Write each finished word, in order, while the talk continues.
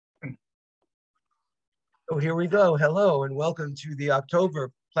Oh, here we go. Hello and welcome to the October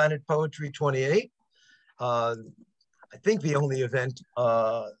Planet Poetry 28. I think the only event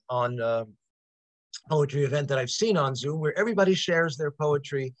on poetry event that I've seen on Zoom where everybody shares their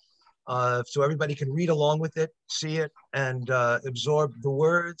poetry so everybody can read along with it, see it, and absorb the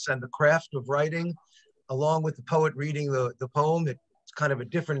words and the craft of writing along with the poet reading the poem. It's kind of a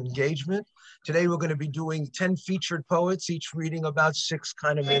different engagement. Today we're going to be doing 10 featured poets, each reading about 6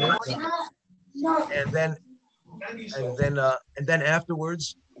 kind of minutes. And then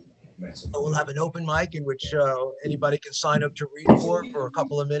afterwards, we'll have an open mic in which anybody can sign up to read for a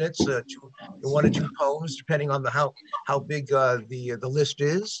couple of minutes, 1 or 2 poems, depending on how big the list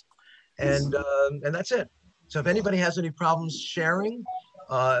is, and that's it. So if anybody has any problems sharing,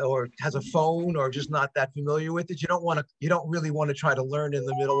 or has a phone, or just not that familiar with it, you don't really want to try to learn in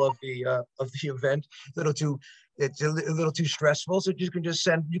the middle of the event. It's a little too stressful. So you can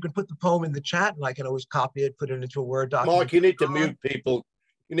put the poem in the chat, and I can always copy it, put it into a Word document. Mark, you need to mute people.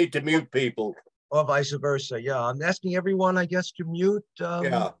 You need to mute people. Or vice versa. Yeah, I'm asking everyone, I guess, to mute.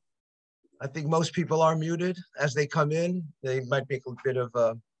 Yeah. I think most people are muted as they come in. They might make a bit of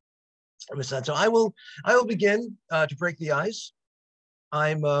a sense. So I will begin to break the ice.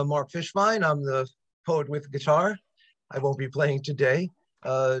 I'm Mark Fishbein. I'm the poet with guitar. I won't be playing today.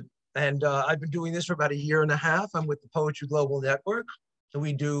 And I've been doing this for about 1.5 years. I'm with the Poetry Global Network. So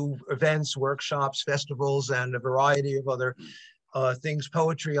we do events, workshops, festivals, and a variety of other things,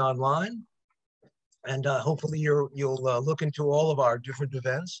 poetry online. And hopefully you'll look into all of our different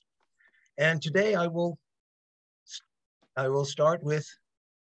events. And today I will start with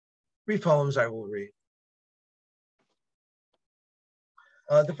 3 poems I will read.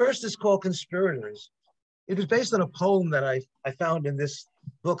 The first is called Conspirators. It was based on a poem that I found in this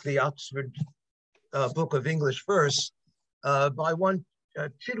book, the Oxford Book of English Verse, by one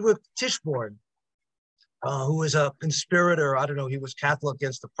Chidwick Tichborne, who was a conspirator. I don't know, he was Catholic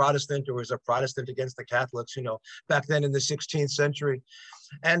against the Protestant, or was a Protestant against the Catholics, back then in the 16th century.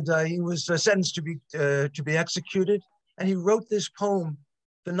 And he was sentenced to be executed. And he wrote this poem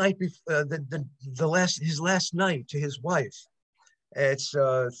the night before, his last night, to his wife. It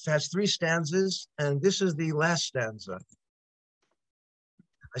has 3 stanzas, and this is the last stanza.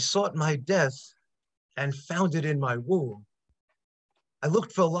 I sought my death and found it in my womb. I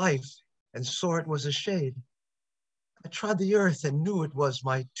looked for life and saw it was a shade. I trod the earth and knew it was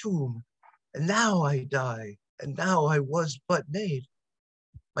my tomb. And now I die, and now I was but made.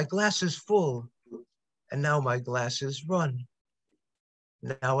 My glass is full, and now my glass is run.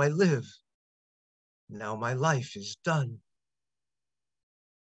 Now I live, now my life is done.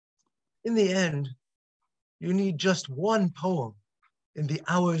 In the end, you need just one poem in the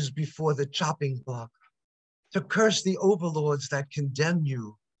hours before the chopping block to curse the overlords that condemn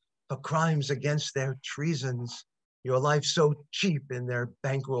you for crimes against their treasons, your life so cheap in their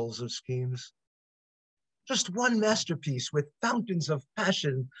bankrolls of schemes. Just one masterpiece with fountains of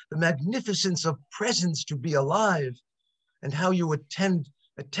passion, the magnificence of presence to be alive, and how you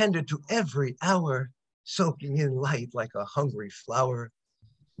attended to every hour, soaking in light like a hungry flower.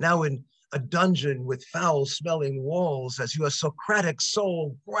 Now in a dungeon with foul-smelling walls, as your Socratic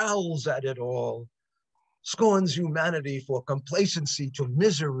soul growls at it all, scorns humanity for complacency to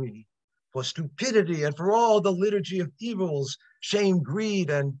misery, for stupidity and for all the liturgy of evils, shame, greed,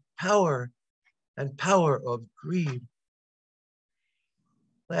 and power of greed.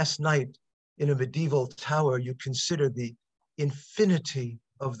 Last night in a medieval tower, you considered the infinity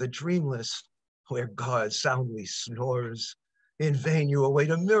of the dreamless, where God soundly snores. In vain you await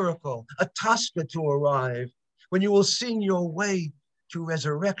a miracle, a Tosca to arrive, when you will sing your way to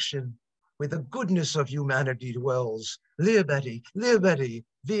resurrection, where the goodness of humanity dwells. Liberty, liberty,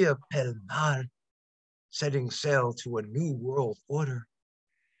 via pel mar, setting sail to a new world order.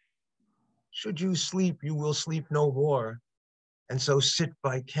 Should you sleep, you will sleep no more, and so sit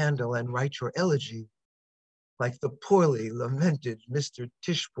by candle and write your elegy, like the poorly lamented Mr.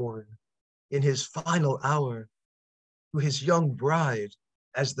 Tichborne in his final hour, to his young bride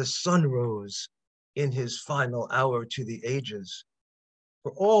as the sun rose in his final hour to the ages,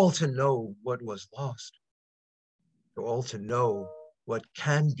 for all to know what was lost, for all to know what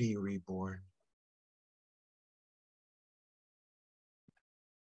can be reborn.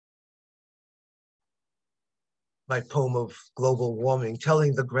 My poem of global warming,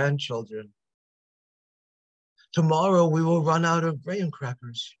 telling the grandchildren, tomorrow we will run out of graham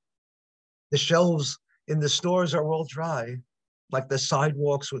crackers. The shelves in the stores are all dry, like the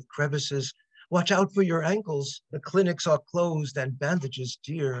sidewalks with crevices. Watch out for your ankles. The clinics are closed and bandages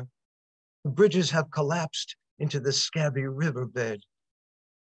dear. The bridges have collapsed into the scabby riverbed.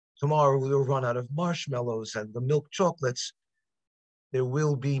 Tomorrow we will run out of marshmallows and the milk chocolates. There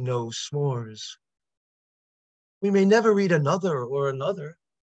will be no s'mores. We may never read another or another,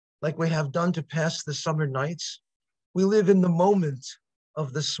 like we have done to pass the summer nights. We live in the moment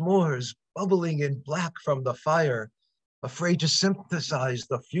of the s'mores bubbling in black from the fire, afraid to synthesize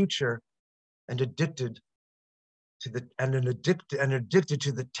the future and addicted to the addicted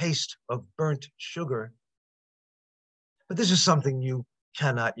to the taste of burnt sugar. But this is something you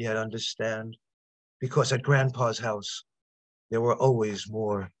cannot yet understand, because at Grandpa's house, there were always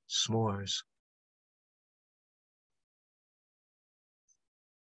more s'mores.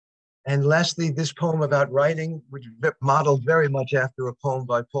 And lastly, this poem about writing, which modeled very much after a poem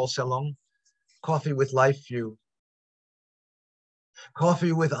by Paul Celan, Coffee with Life View.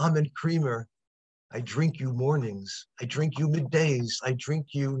 Coffee with almond creamer. I drink you mornings. I drink you middays. I drink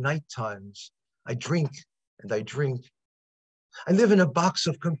you night times. I drink and I drink. I live in a box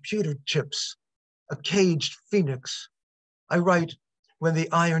of computer chips, a caged phoenix. I write when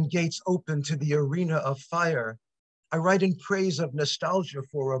the iron gates open to the arena of fire. I write in praise of nostalgia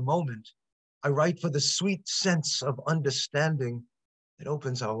for a moment. I write for the sweet sense of understanding that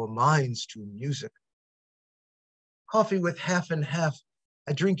opens our minds to music. Coffee with half and half.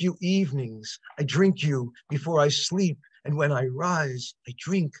 I drink you evenings. I drink you before I sleep. And when I rise, I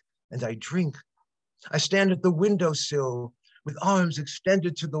drink and I drink. I stand at the windowsill with arms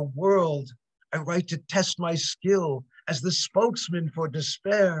extended to the world. I write to test my skill as the spokesman for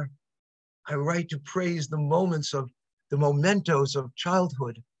despair. I write to praise the mementos of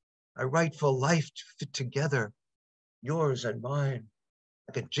childhood. I write for life to fit together, yours and mine,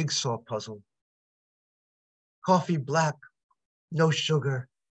 like a jigsaw puzzle. Coffee black, no sugar.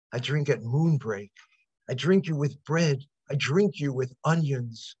 I drink at moonbreak. I drink you with bread. I drink you with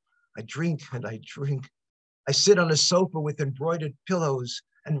onions. I drink and I drink. I sit on a sofa with embroidered pillows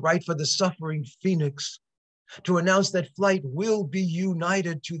and write for the suffering phoenix. To announce that flight will be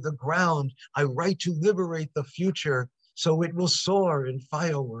united to the ground, I write to liberate the future so it will soar in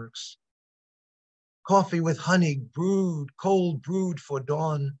fireworks. Coffee with honey brewed, cold brewed for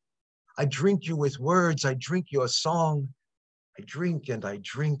dawn. I drink you with words, I drink your song. I drink and I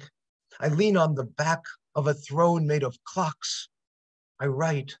drink. I lean on the back of a throne made of clocks. I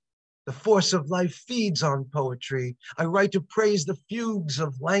write. The force of life feeds on poetry. I write to praise the fugues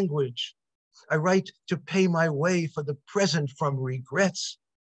of language. I write to pay my way for the present from regrets,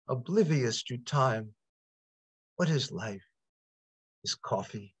 oblivious to time. What is life? Is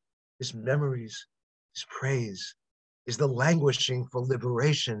coffee? Is memories? Is praise? Is the languishing for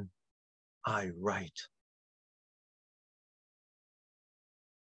liberation? I write.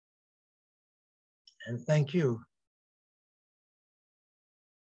 And thank you.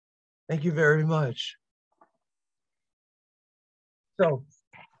 Thank you very much. So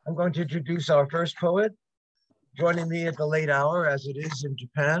I'm going to introduce our first poet, joining me at the late hour as it is in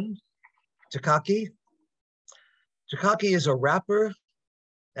Japan, Takaki. Takaki is a rapper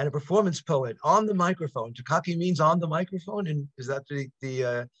and a performance poet on the microphone. Takaki means on the microphone, and is that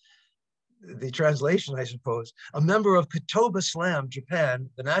the translation, I suppose? A member of Kotoba Slam Japan,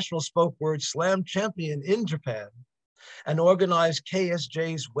 the national spoke word slam champion in Japan, and organized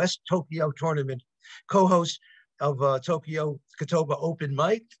KSJ's West Tokyo tournament, co-host of Tokyo Kotoba Open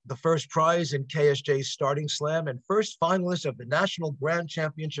Mic, the first prize in KSJ's starting slam, and first finalist of the National Grand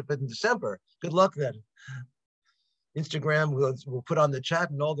Championship in December. Good luck then. Instagram we'll put on the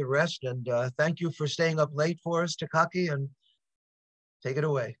chat and all the rest. And thank you for staying up late for us, Takaki, and take it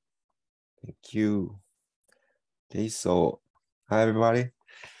away. Thank you. Okay, so hi everybody.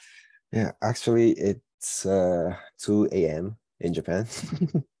 Yeah, actually it's 2 a.m. in Japan.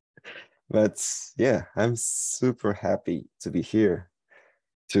 But yeah, I'm super happy to be here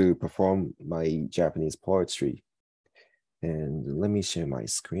to perform my Japanese poetry. And let me share my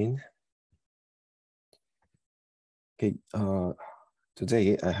screen. Okay,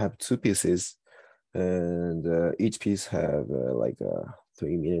 today I have 2 pieces, and each piece have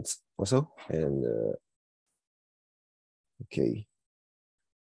 3 minutes or so. And okay,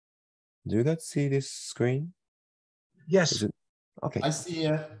 do you guys see this screen? Yes. Okay. I see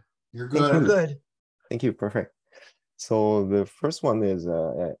it. You're good. You're good. Thank you. Perfect. So the first one is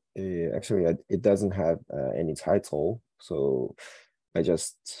actually it doesn't have any title, so I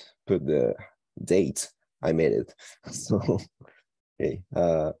just put the date I made it. So okay,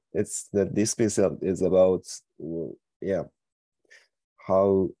 it's that this piece is about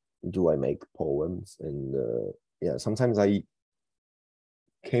how do I make poems, and sometimes I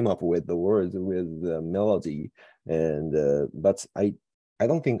came up with the words with the melody, and but I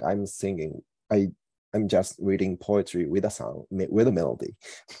don't think I'm singing. I'm just reading poetry with a sound, with a melody.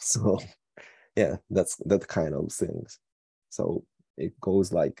 So yeah, that's that kind of things. So it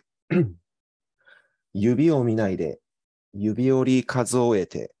goes like 指を見ないで、指折り数え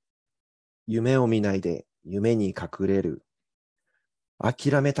て、夢を見ないで、夢に隠れる。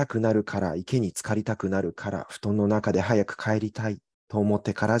諦めたくなるから、池に浸かりたくなるから、布団の中で早く帰りたいと思っ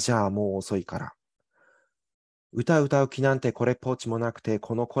てからじゃあもう遅いから。歌う気なんてこれっぽっちもなくて、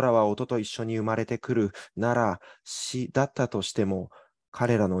この子らは音と一緒に生まれてくるなら死だったとしても、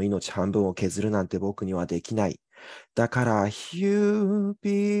彼らの命半分を削るなんて僕にはできない。だから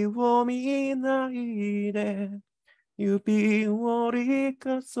指を見ないで、指を折り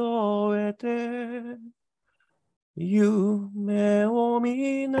数えて、夢を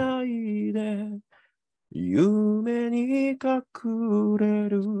見ないで、夢に隠れ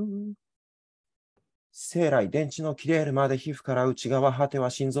る。生来、電池の切れるまで皮膚から内側、果ては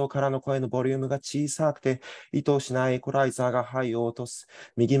心臓からの声のボリュームが小さくて、意図しないエコライザーが肺を落とす。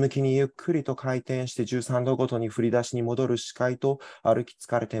右向きにゆっくりと回転して13度ごとに振り出しに戻る視界と、歩き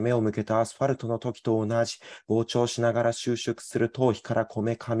疲れて目を向けたアスファルトの時と同じ、膨張しながら収縮する頭皮からこ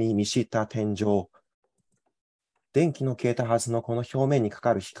めかみ、見知った天井。電気の消えたはずのこの表面にか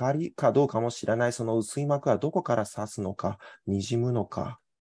かる光かどうかも知らないその薄い膜はどこから差すのか、滲むのか。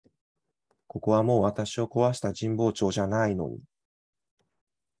ここはもう私を壊した神保町じゃないのに。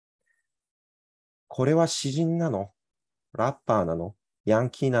これは詩人なの？ラッパーなの？ヤン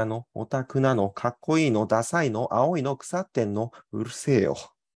キーなの？オタクなの？かっこいいの？ダサいの？青いの？腐ってんの？うるせえよ。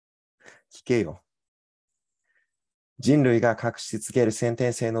聞けよ。人類が隠し続ける先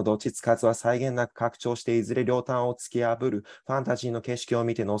天性のどっちつかずは際限なく拡張していずれ両端を突き破る。ファンタジーの景色を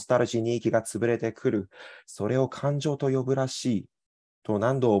見てノスタルジーに息が潰れてくる。それを感情と呼ぶらしい。と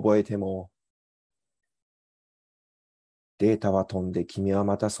何度覚えても、データは飛んで君は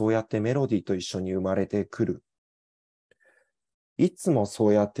またそうやってメロディーと一緒に生まれてくる。いつもそ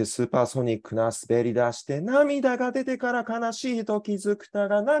うやってスーパーソニックな滑り出して涙が出てから悲しいと気づくた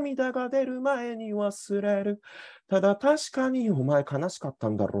が涙が出る前に忘れる。ただ確かにお前悲しかっ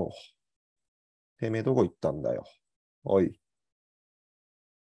たんだろう。てめえどこ行ったんだよ。おい。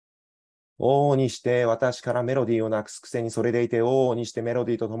往々にして私からメロディーをなくすくせにそれでいて往々にしてメロ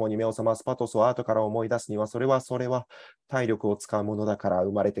ディーとともに目を覚ますパトスを後から思い出すにはそれは体力を使うものだから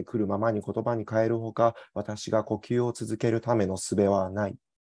生まれてくるままに言葉に変えるほか私が呼吸を続けるための術はない。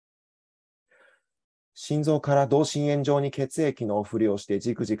心臓から同心円状に血液のふりをして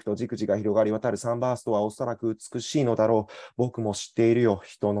じくじくとじくじが広がり渡るサンバーストはおそらく美しいのだろう。僕も知っているよ。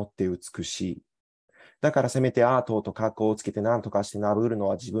人のって美しい。だからせめてアートと格好をつけて何とかしてなぶるの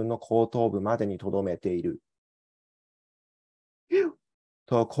は自分の後頭部までに留めている。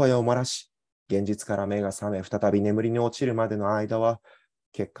と声を漏らし、現実から目が覚め、再び眠りに落ちるまでの間は、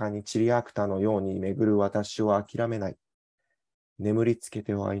血管にチリアクタのように巡る私を諦めない。眠りつけ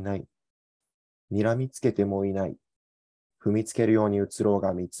てはいない。睨みつけてもいない。踏みつけるように移ろう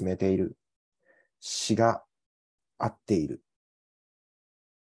が見つめている。死が合っている。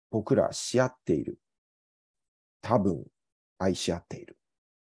僕らし合っている。多分愛し合っている。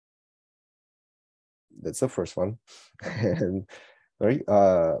That's the first one. And sorry,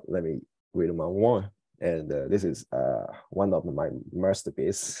 let me read one more. And this is one of my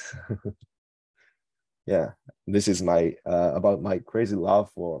masterpieces. Yeah, this is my about my crazy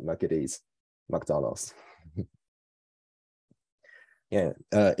love for McDonald's. Yeah,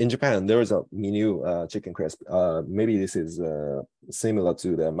 in Japan, there is a menu chicken crisp. Maybe this is similar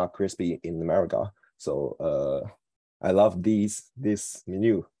to the McCrispy in America. So I love this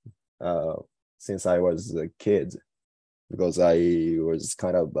menu since I was a kid because I was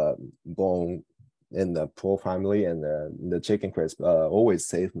kind of born in a poor family, and the chicken crisp always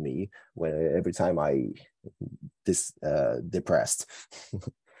saved me every time I depressed.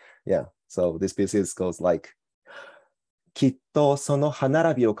 Yeah, so this piece goes like. きっとその歯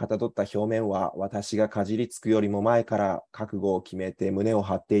並びをかたどった表面は私がかじりつくよりも前から覚悟を決めて胸を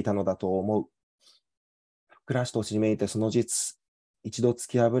張っていたのだと思う。ふっくらしとしめいてその実、一度突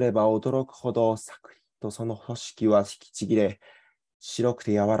き破れば驚くほどサクリとその干しは引きちぎれ、白く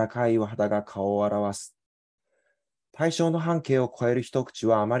て柔らかい肌が顔を表す。対象の半径を超える一口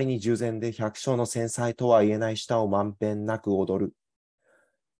はあまりに従前で百姓の繊細とは言えない舌をまんべんなく踊る。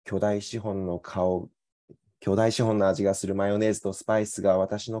巨大資本の味がするマヨネーズとスパイスが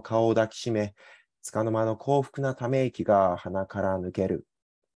私の顔を抱きしめ、つかの間の幸福なため息が鼻から抜ける。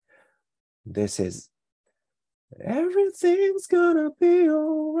This is Everything's gonna be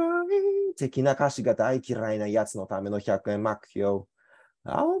alright 的な歌詞が大嫌いなやつのための100円目標。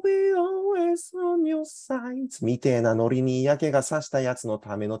I'll be always on your side みてえなノリに嫌気がさしたやつの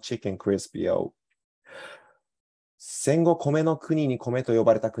ためのチキンクリスピーよ。戦後米の国に米と呼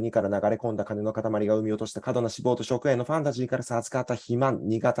ばれた国から流れ込んだ金の塊が生み落とした過度な脂肪と食塩のファンタジーから授かった肥満、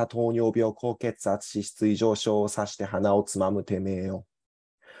2型糖尿病、高血圧、脂質異常症を指して鼻をつまむてめえよ。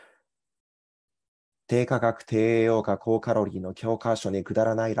低価格、低栄養価、高カロリーの教科書にくだ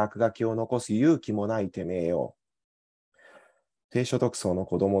らない落書きを残す勇気もないてめえよ。低所得層の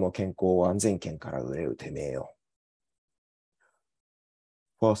子供の健康を安全圏から憂うてめえよ。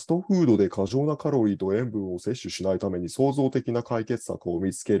ファストフードで過剰なカロリーと塩分を摂取しないために創造的な解決策を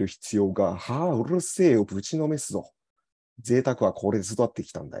見つける必要が、はあ、うるせえよ、ぶちのめすぞ。贅沢はこれで育って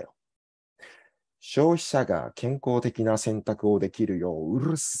きたんだよ。消費者が健康的な選択をできるよう、う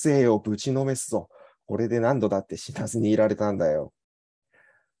るせえよ、ぶちのめすぞ。これで何度だって死なずにいられたんだよ。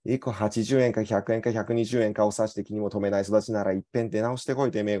1個80円か100円か120円かを指して気にも留めない育ちなら一遍出直してこ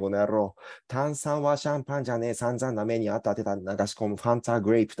いてめえこの野郎。炭酸はシャンパンじゃねえ、散々な目にあったてた流し込むファンタ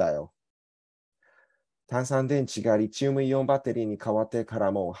グレープだよ。炭酸電池がリチウムイオンバッテリーに変わってか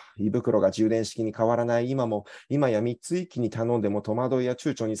らも、胃袋が充電式に変わらない今も、今や3つ一気に頼んでも戸惑いや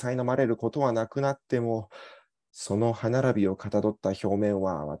躊躇に苛まれることはなくなっても、その歯並びをかたどった表面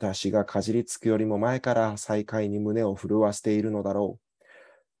は私がかじりつくよりも前から再会に胸を震わせているのだろう。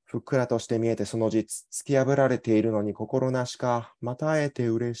ふっくらとして見えてその実、突き破られているのに心なしか、また会えて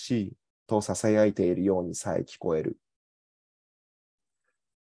嬉しいと囁いているようにさえ聞こえる。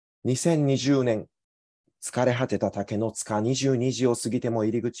2020年、疲れ果てた竹の塚22時を過ぎても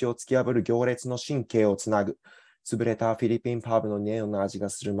入り口を突き破る行列の神経をつなぐ。潰れたフィリピンパブのネオンの味が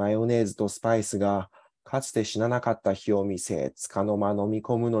するマヨネーズとスパイスが、かつて死ななかった日を見せ、束の間飲み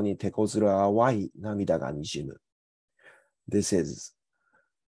込むのに手こずる淡い涙がにじむ。This is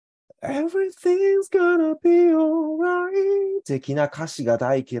Everything's gonna be alright 的な歌詞が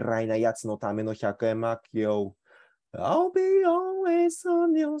大嫌いなやつのための100円マキオ。I'll be always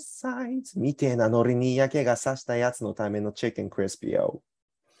on your side みてえなノリに嫌気がさしたやつのためのチキンクリスピーよ。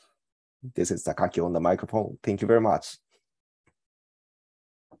This is Takaki on the microphone. Thank you very much.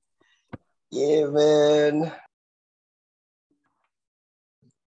 Yeah, man.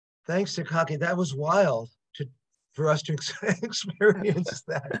 Thanks, Takaki. That was wild for us to experience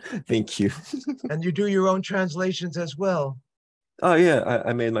that. Thank you. And you do your own translations as well. Oh, yeah,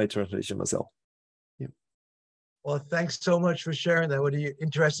 I made my translation myself. Yeah. Well, thanks so much for sharing that. What an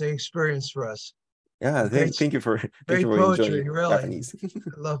interesting experience for us. Yeah, thank you for poetry, enjoying really. Japanese.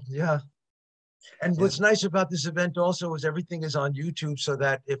 Yeah. And what's nice about this event also is everything is on YouTube, so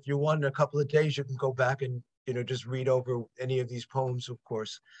that if you want a couple of days, you can go back and just read over any of these poems, of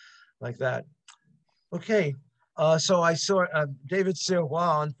course, like that. Okay. So I saw David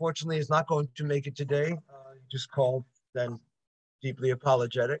Sirois, unfortunately, is not going to make it today. He just called, then deeply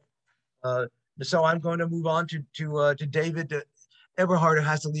apologetic. So I'm going to move on to David Eberhard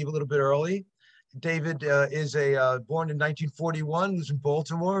has to leave a little bit early. David is born in 1941, was in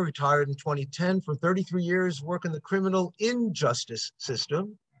Baltimore, retired in 2010 for 33 years, worked in the criminal injustice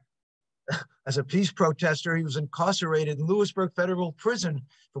system. As a peace protester, he was incarcerated in Lewisburg Federal Prison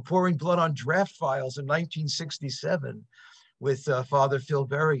for pouring blood on draft files in 1967 with Father Phil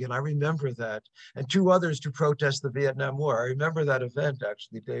Berrigan. I remember that. And two others to protest the Vietnam War. I remember that event,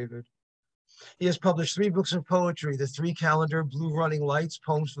 actually, David. He has published 3 books of poetry, The 3 Calendar, Blue Running Lights,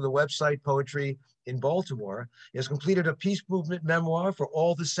 poems for the website Poetry in Baltimore. He has completed a peace movement memoir for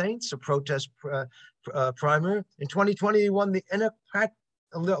All the Saints, a protest primer. In 2020, he won the Ennepat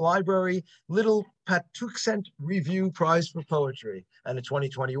Library Little Patuxent Review Prize for Poetry. And in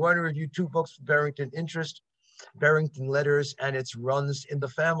 2021, he reviewed 2 books for Barrington Interest, Barrington Letters, and Its Runs in the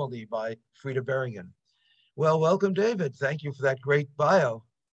Family by Frida Berrigan. Well, welcome, David. Thank you for that great bio.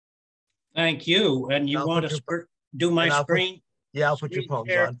 Thank you. And you want to do my screen? I'll put your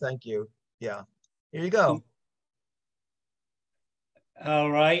poems on. Thank you. Yeah. Here you go. All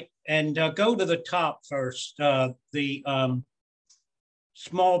right. And go to the top first. The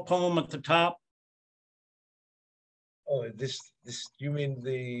small poem at the top. Oh, this, you mean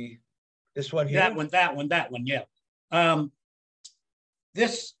this one here? That one, yeah.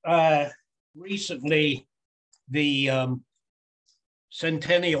 This recently, the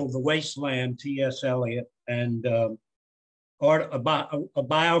Centennial of the Wasteland, T.S. Eliot, and a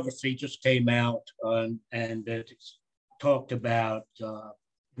biography just came out, and it's talked about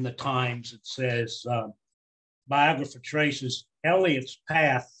in the Times. It says, biographer traces Eliot's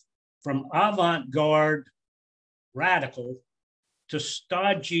path from avant-garde radical to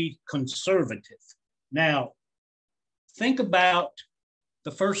stodgy conservative. Now, think about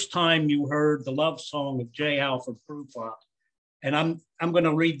the first time you heard the love song of J. Alfred Prufrock. And I'm going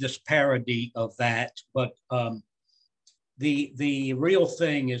to read this parody of that, but the real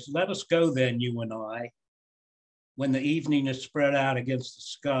thing is, let us go then, you and I, when the evening is spread out against the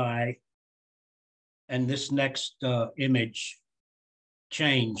sky. And this next image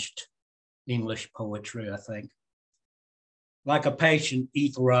changed English poetry, I think. Like a patient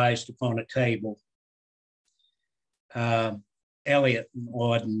etherized upon a table. Elliott and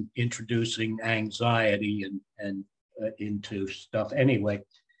Auden introducing anxiety and into stuff. Anyway,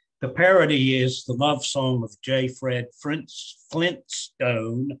 the parody is the love song of J. Fred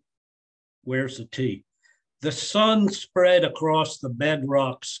Flintstone. Where's the T? The sun spread across the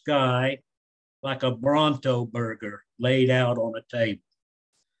bedrock sky like a Bronto burger laid out on a table.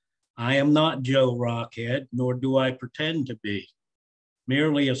 I am not Joe Rockhead, nor do I pretend to be,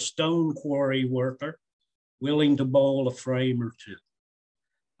 merely a stone quarry worker willing to bowl a frame or two.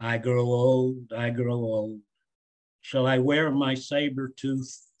 I grow old, I grow old. Shall I wear my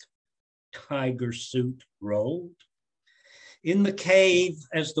saber-toothed tiger suit rolled? In the cave,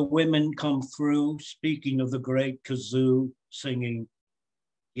 as the women come through, speaking of the great kazoo, singing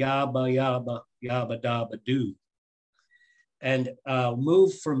yabba, yabba, yabba, dabba, doo. And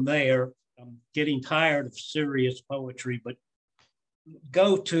move from there. I'm getting tired of serious poetry, but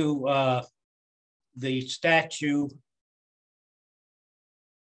go to the statue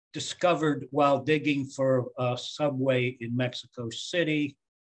discovered while digging for a subway in Mexico City,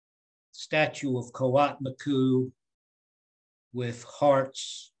 statue of Coatlicue with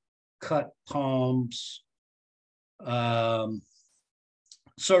hearts, cut palms,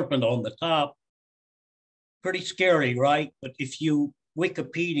 serpent on the top. Pretty scary, right? But if you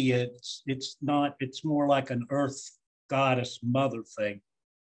Wikipedia, it's not, it's more like an earth goddess mother thing.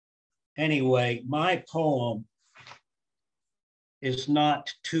 Anyway, my poem is not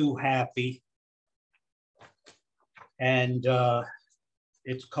too happy. And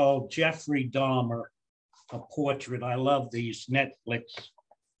it's called Jeffrey Dahmer, a portrait. I love these Netflix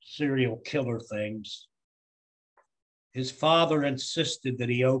serial killer things. His father insisted that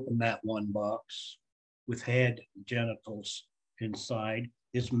he open that one box with head and genitals inside,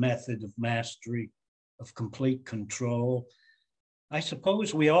 his method of mastery, of complete control. I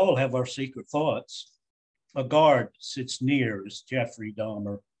suppose we all have our secret thoughts. A guard sits near as Jeffrey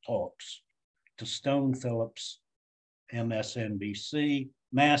Dahmer talks to Stone Phillips, MSNBC,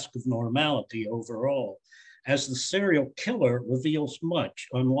 mask of normality overall, as the serial killer reveals much,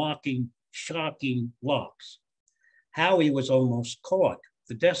 unlocking shocking locks. How he was almost caught,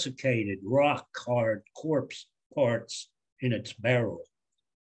 the desiccated, rock-hard corpse parts in its barrel.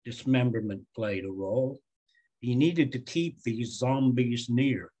 Dismemberment played a role. He needed to keep these zombies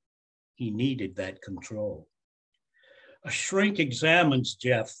near. He needed that control. A shrink examines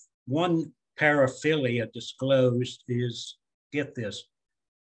Jeff. One paraphilia disclosed is, get this,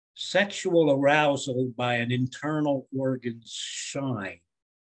 sexual arousal by an internal organ's shine.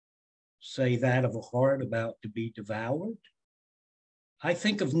 Say that of a heart about to be devoured? I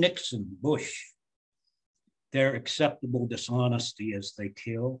think of Nixon, Bush, their acceptable dishonesty as they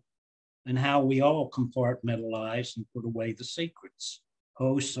kill, and how we all compartmentalize and put away the secrets.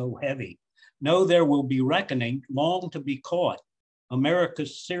 Oh, so heavy. No, there will be reckoning, long to be caught.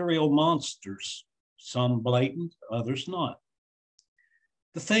 America's serial monsters, some blatant, others not.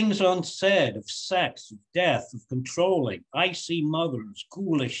 The things unsaid of sex, of death, of controlling, icy mothers,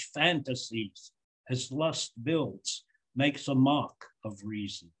 ghoulish fantasies, as lust builds, makes a mock of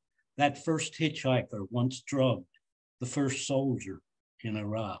reason. That first hitchhiker once drugged, the first soldier in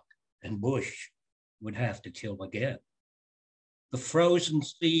Iraq, and Bush would have to kill again. The frozen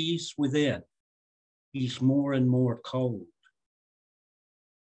seas within, he's more and more cold.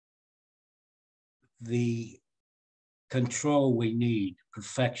 The control we need,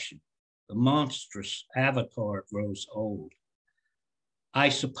 perfection. The monstrous avatar grows old. I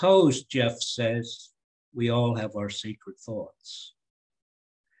suppose, Jeff says, we all have our secret thoughts.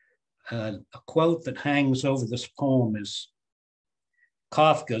 A quote that hangs over this poem is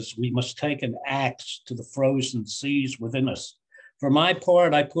Kafka's, "We must take an axe to the frozen seas within us. For my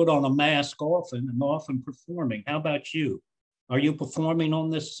part, I put on a mask often and often performing. How about you? Are you performing on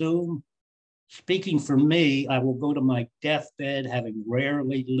this Zoom? Speaking for me, I will go to my deathbed having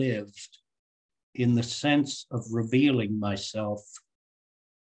rarely lived in the sense of revealing myself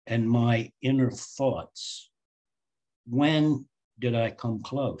and my inner thoughts. When did I come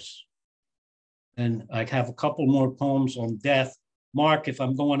close?" And I have a couple more poems on death. Mark, if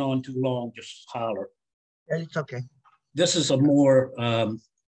I'm going on too long, just holler. Yeah, it's okay. This is a more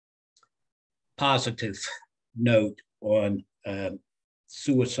positive note on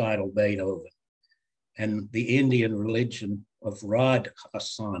suicidal Beethoven and the Indian religion of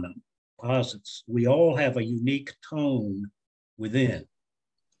Radhasana posits we all have a unique tone within.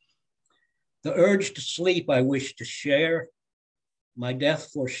 The urge to sleep I wish to share, my death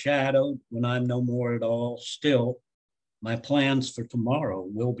foreshadowed when I'm no more at all. Still, my plans for tomorrow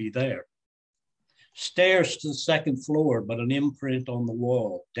will be there. Stairs to the second floor, but an imprint on the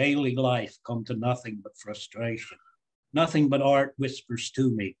wall. Daily life come to nothing but frustration. Nothing but art whispers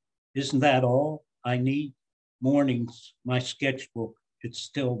to me. Isn't that all I need? Mornings, my sketchbook, it's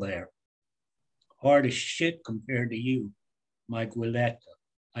still there. Hard as shit compared to you, my Guiletta.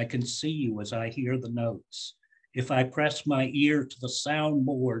 I can see you as I hear the notes. If I press my ear to the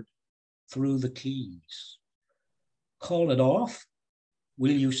soundboard through the keys. Call it off?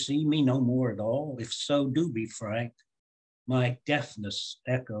 Will you see me no more at all? If so, do be frank. My deafness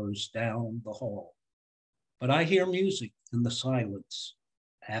echoes down the hall. But I hear music in the silence,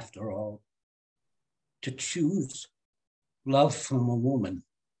 after all. To choose love from a woman,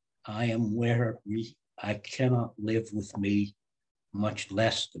 I am weary. I cannot live with me, much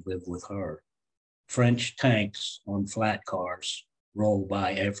less to live with her. French tanks on flat cars roll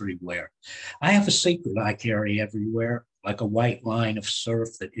by everywhere. I have a secret I carry everywhere, like a white line of surf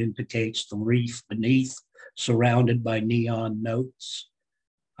that indicates the reef beneath, surrounded by neon notes.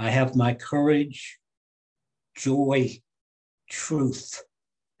 I have my courage, joy, truth,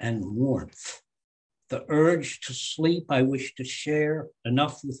 and warmth. The urge to sleep I wish to share,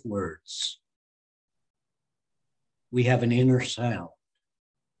 enough with words. We have an inner sound.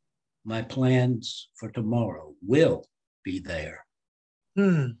 My plans for tomorrow will be there.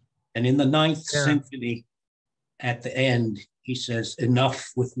 And in the Ninth Symphony, at the end, he says,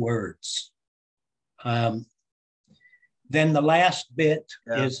 enough with words. Then the last bit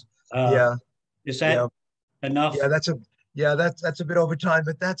is that enough? Yeah, that's a bit over time,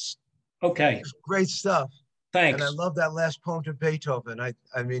 but that's okay. Great stuff. Thanks. And I love that last poem to Beethoven.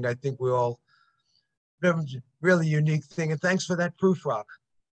 I mean, I think we all really unique thing. And thanks for that proof rock.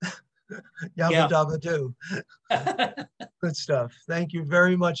 Yabba dabba do. Good stuff. Thank you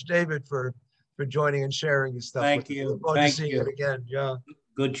very much, David, for joining and sharing your stuff. Thank you. Look forward to seeing it again. Yeah.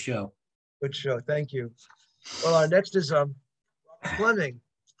 Good show. Good show. Thank you. Well, our next is Robert Fleming.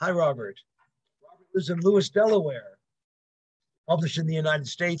 Hi, Robert. Robert lives in Lewes, Delaware. Published in the United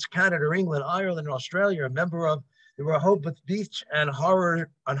States, Canada, England, Ireland, and Australia. A member of the Rehoboth Beach and Horror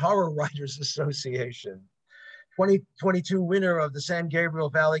Writers Association. 2022 winner of the San Gabriel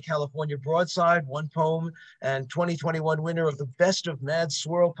Valley California Broadside, one poem, and 2021 winner of the Best of Mad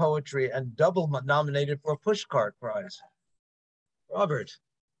Swirl Poetry and double nominated for a Pushcart Prize. Robert.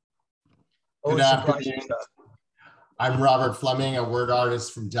 Good afternoon. I'm Robert Fleming, a word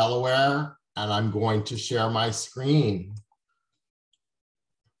artist from Delaware, and I'm going to share my screen.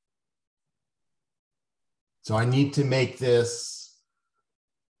 So I need to make this.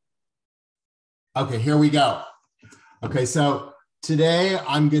 Okay, here we go. Okay, so today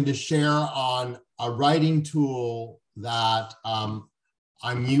I'm going to share on a writing tool that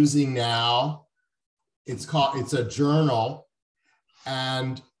I'm using now. It's a journal,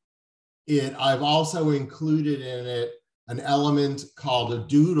 and I've also included in it an element called a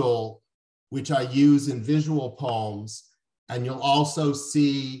doodle, which I use in visual poems. And you'll also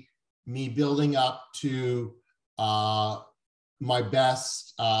see me building up to my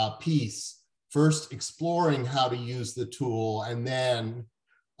best piece. First exploring how to use the tool and then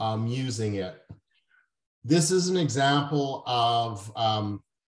using it. This is an example of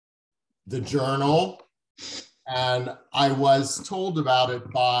the journal, and I was told about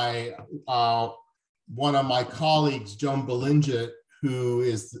it by one of my colleagues, Joan Belinget, who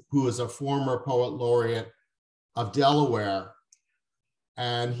is a former poet laureate of Delaware.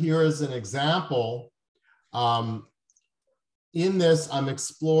 And here is an example. In this, I'm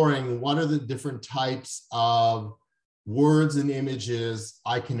exploring what are the different types of words and images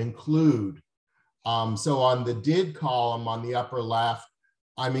I can include. So on the did column on the upper left,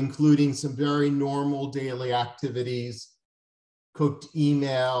 I'm including some very normal daily activities: cooked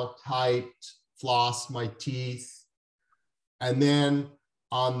email, typed, flossed my teeth. And then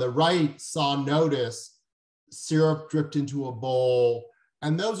on the right, saw notice, syrup dripped into a bowl.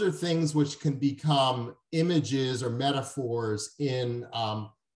 And those are things which can become images or metaphors in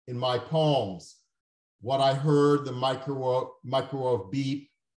my poems. What I heard, the microwave beep.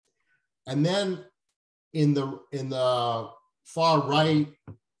 And then in the far right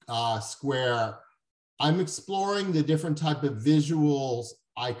square, I'm exploring the different type of visuals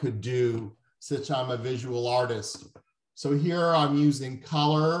I could do, since I'm a visual artist. So here I'm using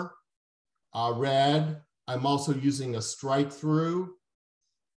color, red. I'm also using a strike through.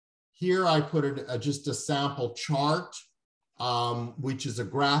 Here I put just a sample chart, which is a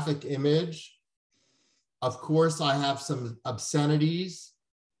graphic image. Of course, I have some obscenities.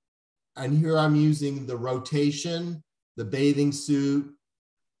 And here I'm using the rotation, the bathing suit.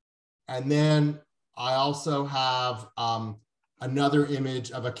 And then I also have another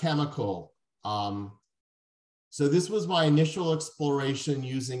image of a chemical. So this was my initial exploration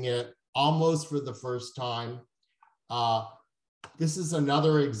using it almost for the first time. This is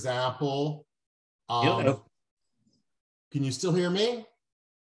another example. Can you still hear me?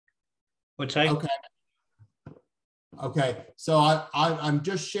 What's that? Okay. Okay, so I'm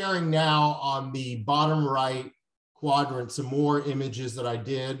just sharing now on the bottom right quadrant some more images that I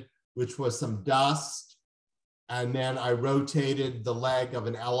did, which was some dust, and then I rotated the leg of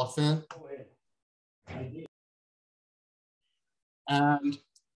an elephant. And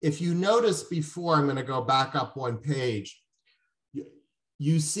if you notice before, I'm going to go back up one page,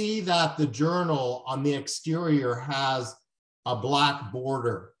 you see that the journal on the exterior has a black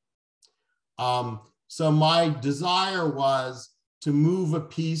border. So my desire was to move a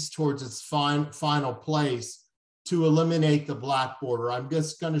piece towards its final place to eliminate the black border. I'm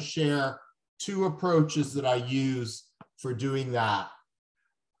just going to share two approaches that I use for doing that.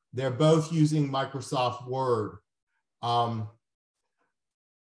 They're both using Microsoft Word. And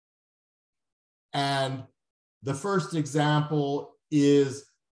the first example is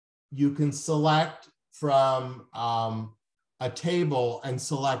you can select from a table and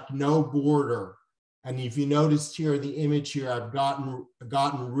select no border. And if you noticed here, the image here, I've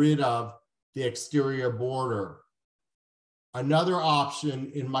gotten rid of the exterior border. Another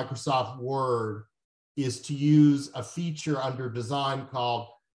option in Microsoft Word is to use a feature under design called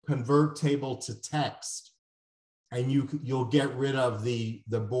convert table to text. And you'll get rid of the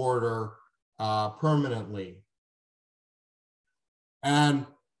border permanently. And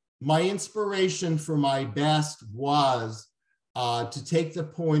my inspiration for my best was to take the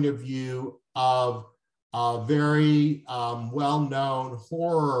point of view of a very well-known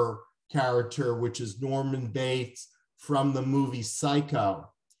horror character, which is Norman Bates from the movie Psycho.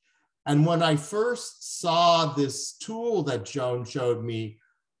 And when I first saw this tool that Joan showed me,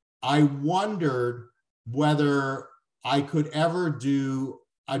 I wondered whether I could ever do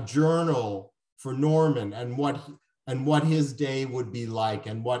a journal for Norman and what his day would be like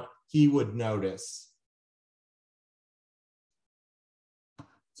and what he would notice.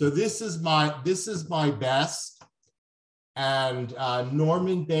 So this is my best. And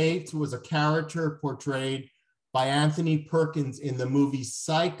Norman Bates was a character portrayed by Anthony Perkins in the movie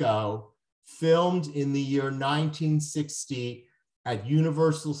Psycho, filmed in the year 1960 at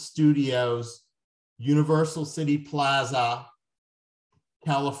Universal Studios, Universal City Plaza,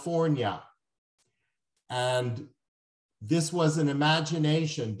 California. And this was an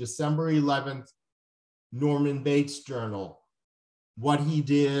imagination, December 11th, Norman Bates journal. What he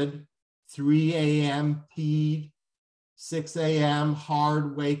did, 3 a.m. peed, 6 a.m.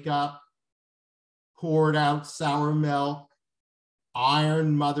 hard wake up, poured out sour milk,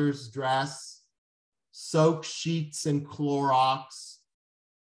 ironed mother's dress, soaked sheets in Clorox,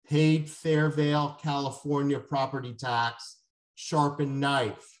 paid Fairvale, California property tax, sharpened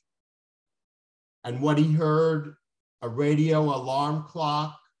knife. And what he heard, a radio alarm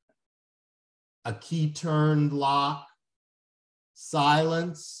clock, a key turned lock,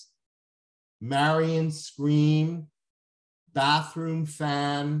 silence, Marion scream, bathroom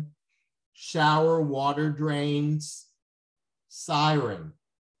fan, shower water drains, siren.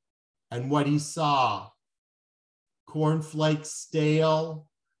 And what he saw, cornflakes stale,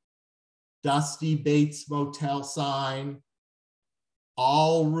 dusty Bates Motel sign,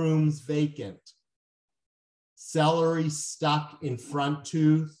 all rooms vacant, celery stuck in front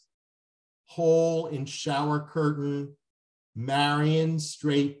tooth, hole in shower curtain, Marion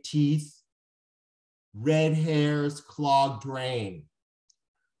straight teeth, red hairs, clogged drain.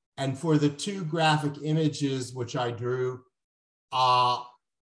 And for the two graphic images which I drew, I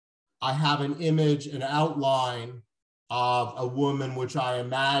have an image, an outline of a woman which I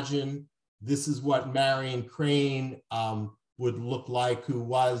imagine this is what Marion Crane would look like, who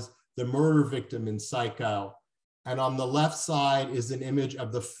was the murder victim in Psycho. And on the left side is an image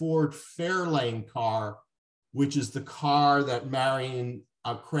of the Ford Fairlane car, which is the car that Marion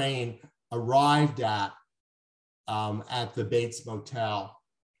Crane arrived at the Bates Motel.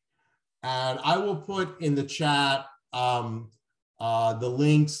 And I will put in the chat the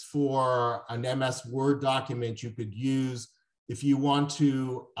links for an MS Word document you could use if you want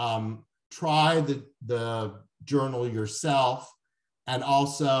to try the journal yourself, and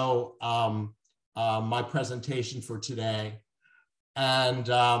also my presentation for today. And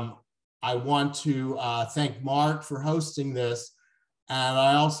I want to thank Mark for hosting this. And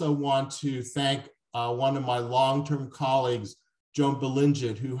I also want to thank one of my long-term colleagues, Joan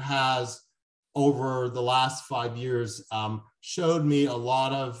Belingit, who has, over the last 5 years, showed me a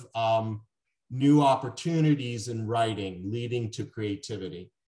lot of new opportunities in writing leading to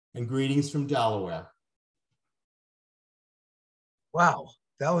creativity. And greetings from Delaware. Wow,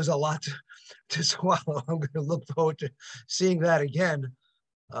 that was a lot to swallow. I'm going to look forward to seeing that again.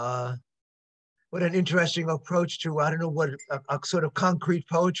 What an interesting approach to, I don't know what, a sort of concrete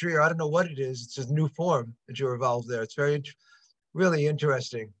poetry, or I don't know what it is. It's a new form that you evolved there. It's very, really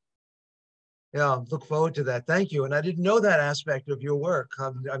interesting. Yeah, look forward to that. Thank you. And I didn't know that aspect of your work.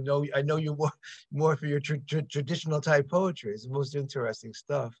 I know you more for your traditional type poetry. It's the most interesting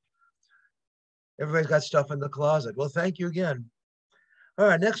stuff. Everybody's got stuff in the closet. Well, thank you again. All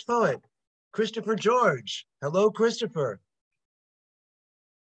right, next poet, Christopher George. Hello, Christopher.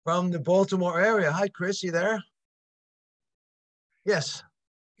 From the Baltimore area. Hi, Chris, you there? Yes.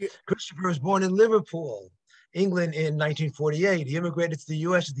 Yeah. Christopher was born in Liverpool, England in 1948. He immigrated to the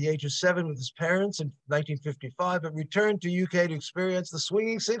US at the age of 7 with his parents in 1955 and returned to UK to experience the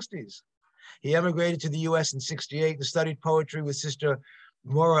swinging 60s. He emigrated to the US in 68 and studied poetry with Sister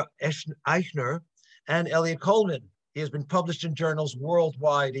Maura Eichner and Elliott Coleman. He has been published in journals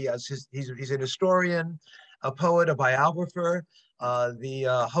worldwide. He's an historian, a poet, a biographer,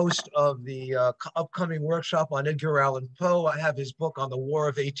 the host of the upcoming workshop on Edgar Allan Poe. I have his book on the War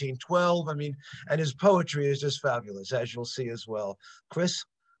of 1812. I mean, and his poetry is just fabulous, as you'll see as well. Chris,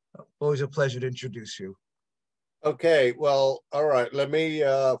 always a pleasure to introduce you. Okay, well, all right. Let me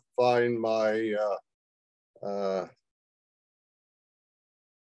find my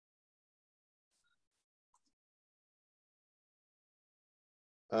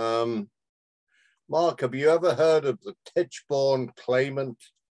Mark, have you ever heard of the Tichborne claimant?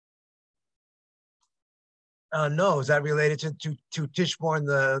 No, is that related to Tichborne,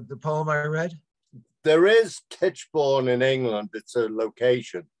 the poem I read? There is Tichborne in England. It's a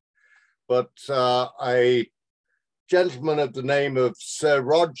location, but a gentleman of the name of Sir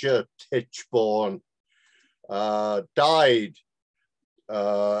Roger Tichborne died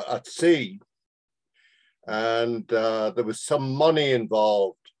at sea, and there was some money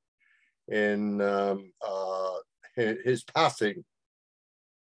involved in his passing.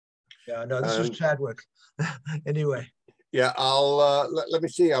 Yeah, no, this was Chadwick. Anyway. Yeah, I'll let me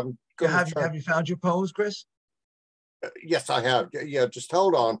see. I'm going have you found your poems, Chris? Yes, I have. Yeah, just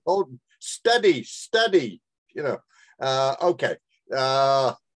hold on. Steady. You know. Okay.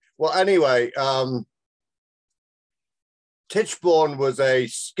 Well, anyway, Tichborne was a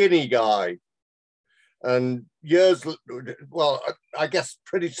skinny guy, and I guess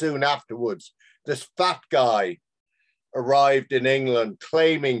pretty soon afterwards, this fat guy arrived in England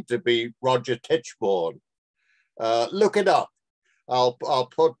claiming to be Roger Tichborne. Look it up. I'll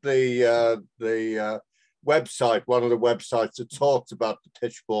put the website, one of the websites that talks about the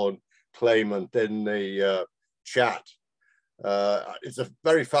Tichborne claimant, in the chat. It's a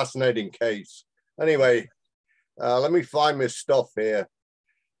very fascinating case. Anyway, let me find my stuff here.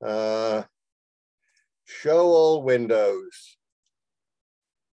 Show all windows.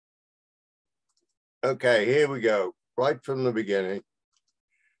 Okay, here we go, right from the beginning.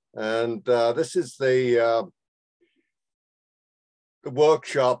 And this is the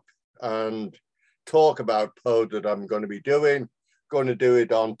workshop and talk about Poe that I'm going to be doing. Going to do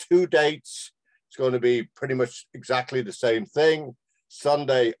it on 2 dates. It's going to be pretty much exactly the same thing.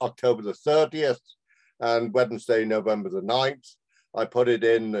 Sunday, October the 30th, and Wednesday, November the 9th. I put it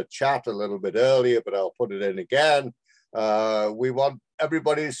in the chat a little bit earlier, but I'll put it in again. We want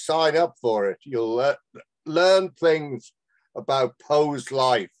everybody to sign up for it. You'll learn things about Poe's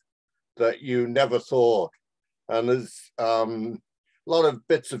life that you never thought. And there's a lot of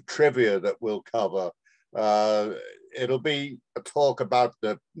bits of trivia that we'll cover. It'll be a talk about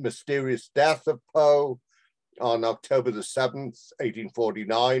the mysterious death of Poe on October the 7th,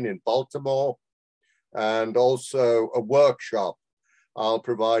 1849 in Baltimore, and also a workshop. I'll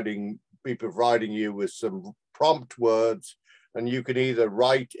be providing you with some prompt words, and you can either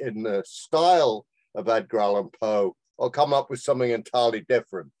write in the style of Edgar Allan Poe or come up with something entirely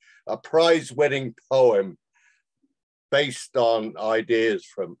different. A prize-winning poem based on ideas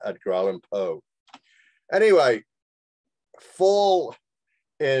from Edgar Allan Poe. Anyway, fall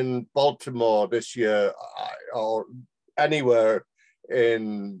in Baltimore this year, or anywhere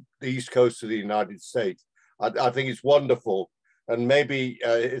in the East Coast of the United States, I think it's wonderful. And maybe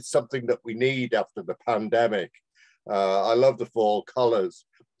it's something that we need after the pandemic. I love the fall colors.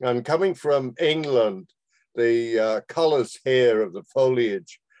 And coming from England, the colors here of the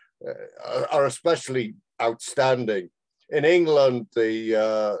foliage are especially outstanding. In England,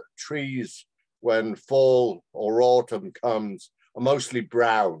 the trees, when fall or autumn comes, are mostly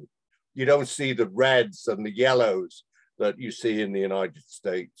brown. You don't see the reds and the yellows that you see in the United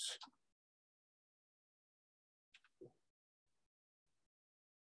States.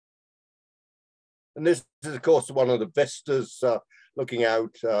 And this is, of course, one of the vistas looking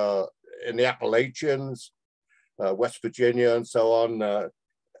out in the Appalachians, West Virginia, and so on.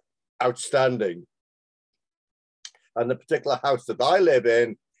 Outstanding. And the particular house that I live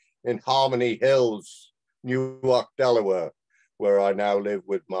in Harmony Hills, Newark, Delaware, where I now live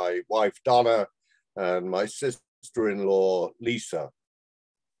with my wife, Donna, and my sister-in-law, Lisa.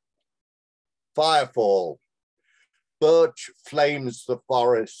 Firefall. Birch flames the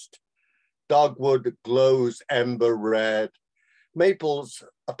forest. Dogwood glows ember red. Maples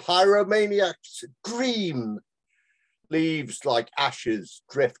a pyromaniac scream. Leaves like ashes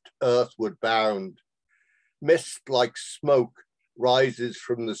drift earthward bound. Mist like smoke rises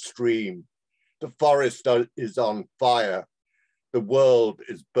from the stream. The forest is on fire. The world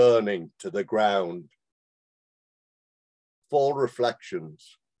is burning to the ground. Fall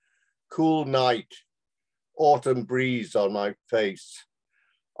reflections. Cool night. Autumn breeze on my face.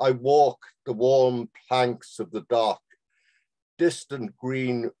 I walk the warm planks of the dock. Distant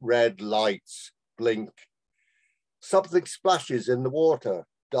green-red lights blink. Something splashes in the water,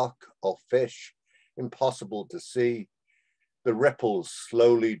 duck or fish, impossible to see. The ripples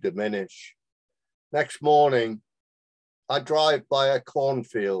slowly diminish. Next morning, I drive by a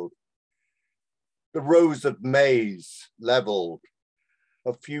cornfield. The rows of maize leveled.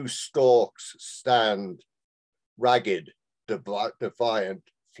 A few stalks stand, ragged, defiant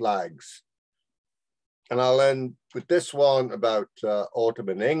flags. And I'll end with this one about autumn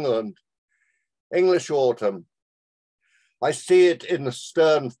in England. English autumn. I see it in the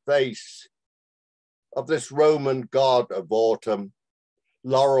stern face of this Roman god of autumn,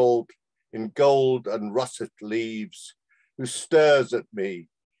 laureled in gold and russet leaves, who stares at me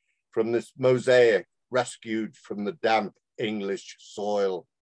from this mosaic rescued from the damp English soil.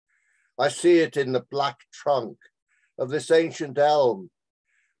 I see it in the black trunk of this ancient elm,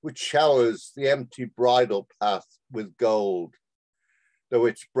 which showers the empty bridle path with gold, though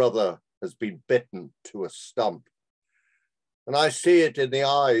its brother has been bitten to a stump. And I see it in the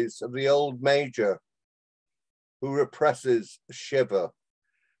eyes of the old major who represses a shiver,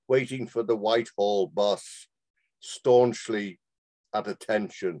 waiting for the Whitehall bus, staunchly at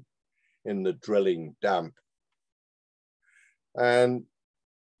attention in the drilling damp. And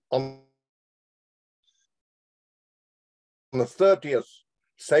on the 30th,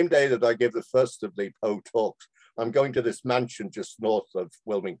 same day that I gave the first of the Poe talks, I'm going to this mansion just north of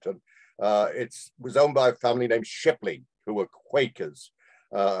Wilmington. It was owned by a family named Shipley, who were Quakers.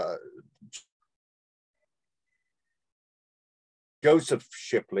 Joseph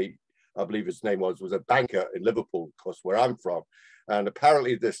Shipley, I believe his name was a banker in Liverpool, of course, where I'm from. And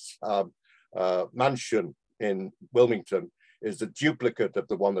apparently this mansion in Wilmington is a duplicate of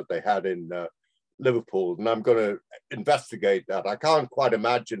the one that they had in Liverpool. And I'm going to investigate that. I can't quite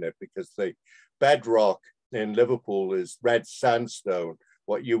imagine it because the bedrock in Liverpool is red sandstone,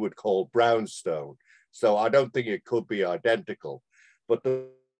 what you would call brownstone. So I don't think it could be identical. But the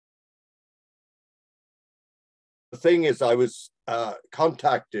thing is, I was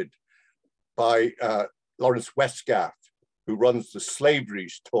contacted by Lawrence Westgaff, who runs the slavery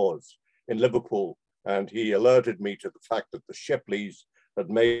tours in Liverpool. And he alerted me to the fact that the Shipleys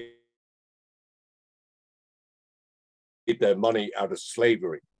had made their money out of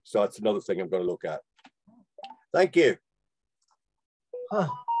slavery. So that's another thing I'm going to look at. Thank you. Huh.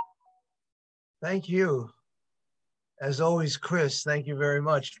 Thank you. As always, Chris, thank you very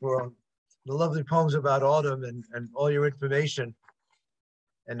much for the lovely poems about autumn and all your information.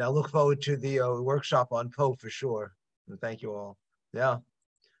 And I look forward to the workshop on Poe for sure. And thank you all. Yeah.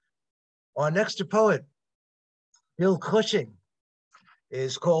 Our next poet, Bill Cushing,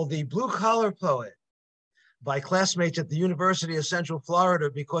 is called the Blue Collar Poet by classmates at the University of Central Florida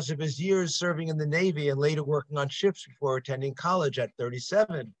because of his years serving in the Navy and later working on ships before attending college at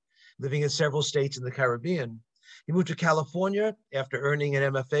 37, living in several states in the Caribbean. He moved to California after earning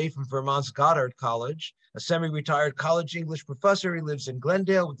an MFA from Vermont's Goddard College. A semi-retired college English professor, he lives in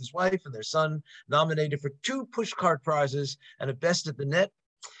Glendale with his wife and their son, nominated for 2 Pushcart Prizes and a Best at the Net.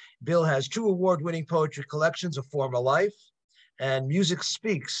 Bill has 2 award-winning poetry collections, A Former Life and Music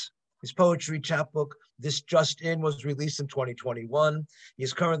Speaks. His poetry chapbook, This Just In, was released in 2021. He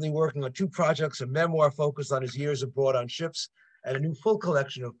is currently working on 2 projects, a memoir focused on his years abroad on ships, and a new full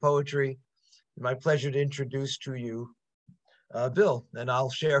collection of poetry. My pleasure to introduce to you Bill, and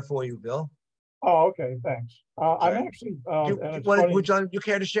I'll share for you, Bill. Oh, okay, thanks. I'm actually. Would you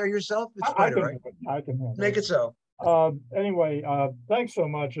care to share yourself? It's I can. Make it so. Anyway, thanks so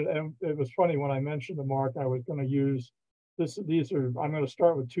much. And it was funny when I mentioned to Mark I was going to use this. I'm going to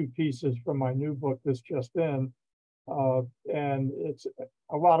start with two pieces from my new book, This Just In. And it's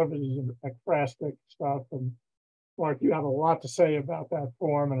a lot of it is ekphrastic stuff. And Mark, you have a lot to say about that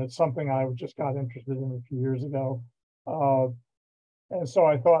form, and it's something I just got interested in a few years ago. And so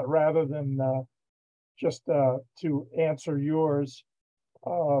I thought rather than just to answer yours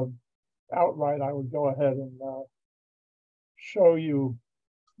outright, I would go ahead and show you.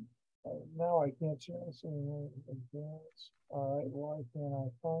 Now I can't see anything. All right, why can't I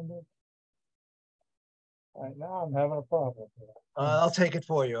find it? All right, now I'm having a problem here. I'll take it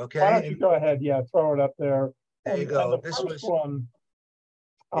for you, okay? Why don't you go ahead? Yeah, throw it up there. There you go. And the first one,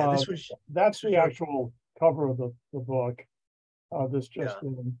 this was. that's the actual cover of the book. This just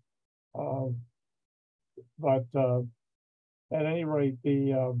in. But at any rate,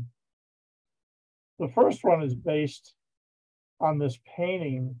 the first one is based on this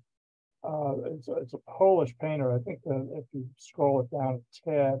painting. It's a Polish painter. I think if you scroll it down a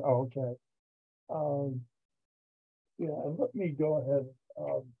tad, oh, okay. Yeah, and let me go ahead.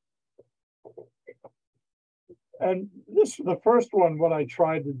 And the first one, what I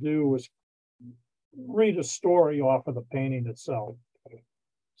tried to do was read a story off of the painting itself.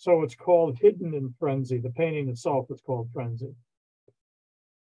 So it's called Hidden in Frenzy. The painting itself is called Frenzy.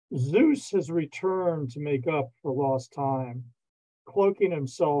 Zeus has returned to make up for lost time, cloaking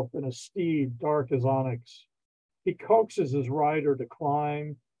himself in a steed dark as onyx. He coaxes his rider to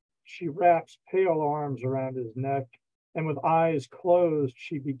climb. She wraps pale arms around his neck, and with eyes closed,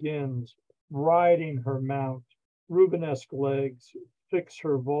 she begins riding her mount. Rubenesque legs fix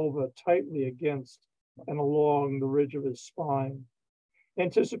her vulva tightly against and along the ridge of his spine.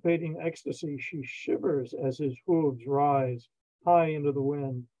 Anticipating ecstasy, she shivers as his hooves rise high into the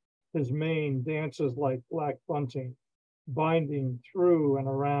wind. His mane dances like black bunting, binding through and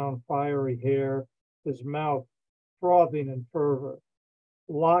around fiery hair, his mouth frothing in fervor.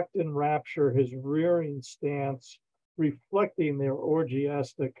 Locked in rapture, his rearing stance, reflecting their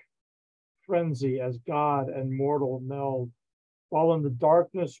orgiastic frenzy as God and mortal meld, while in the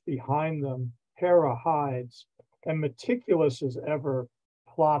darkness behind them, Hera hides, and meticulous as ever,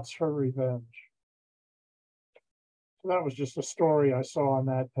 plots her revenge. So that was just a story I saw on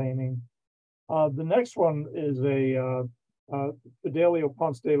that painting. The next one is a Fidelio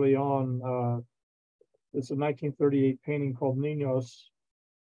Ponce de Leon. It's a 1938 painting called Niños.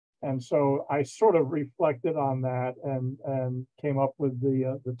 And so I sort of reflected on that and came up with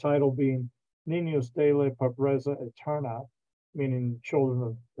the title being Niños de la Pobreza Eterna, meaning children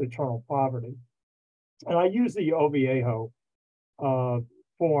of eternal poverty. And I use the Oviejo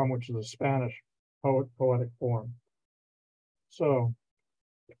form, which is a Spanish poetic form. So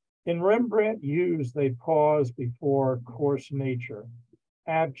in Rembrandt hues, they pause before coarse nature,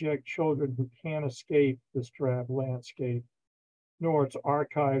 abject children who can't escape this drab landscape, nor its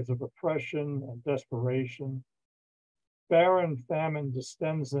archives of oppression and desperation. Barren famine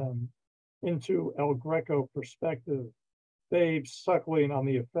distends them into El Greco perspective, babes suckling on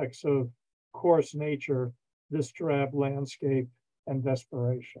the effects of coarse nature, this drab landscape, and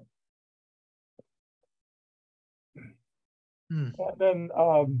desperation. And then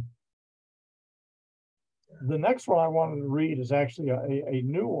the next one I wanted to read is actually a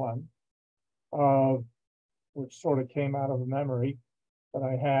new one, which sort of came out of a memory that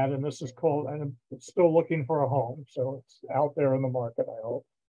I had. And this is called, and it's still looking for a home. So it's out there in the market, I hope.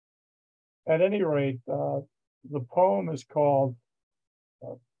 At any rate, the poem is called,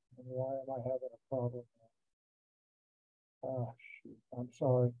 why am I having a problem? Shoot, I'm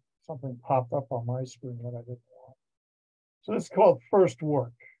sorry. Something popped up on my screen that I didn't want. So it's called First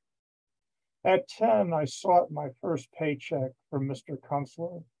Work. At 10, I sought my first paycheck from Mr.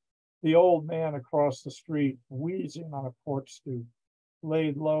 Kunstler, the old man across the street, wheezing on a porch stoop,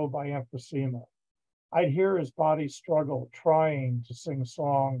 laid low by emphysema. I'd hear his body struggle, trying to sing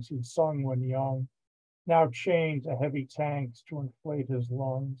songs he'd sung when young, now chained to heavy tanks to inflate his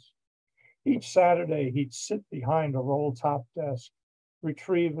lungs. Each Saturday, he'd sit behind a roll-top desk,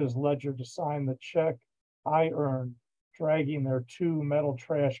 retrieve his ledger to sign the check I earned, dragging their 2 metal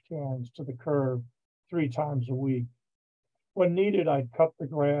trash cans to the curb 3 times a week. When needed, I'd cut the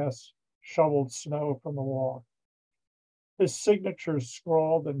grass, shoveled snow from the walk. His signature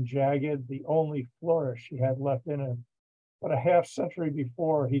scrawled and jagged, the only flourish he had left in him. But a half-century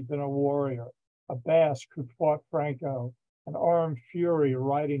before, he'd been a warrior, a Basque who fought Franco, an armed fury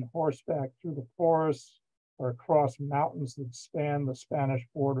riding horseback through the forests or across mountains that span the Spanish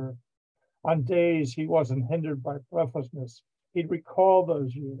border. On days he wasn't hindered by breathlessness, he'd recall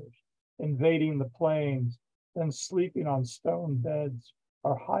those years, invading the plains, then sleeping on stone beds,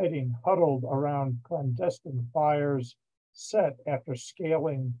 or hiding huddled around clandestine fires set after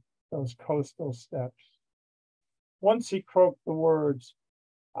scaling those coastal steps. Once he croaked the words,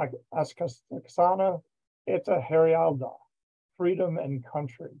 Askasaksana eta Herialda, freedom and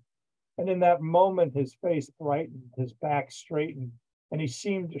country. And in that moment, his face brightened, his back straightened, and he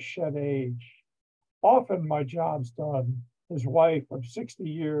seemed to shed age. Often, my job's done, his wife of 60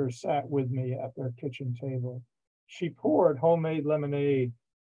 years sat with me at their kitchen table. She poured homemade lemonade,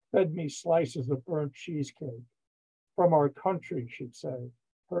 fed me slices of burnt cheesecake. From our country, she'd say,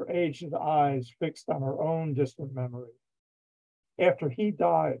 her aged eyes fixed on her own distant memory. After he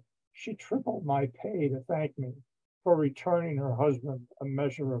died, she tripled my pay to thank me for returning her husband a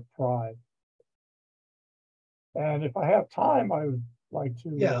measure of pride. And if I have time, I would like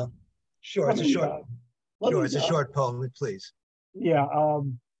to. Yeah, sure. It's a short poem, please. Yeah.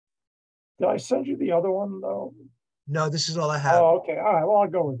 Did I send you the other one though? No, this is all I have. Oh, okay. All right. Well, I'll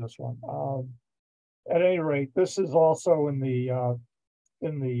go with this one. At any rate, this is also in the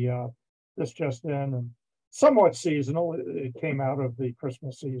this just in and somewhat seasonal. It came out of the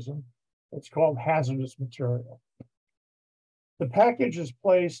Christmas season. It's called Hazardous Material. The package is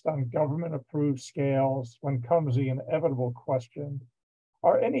placed on government-approved scales when comes the inevitable question,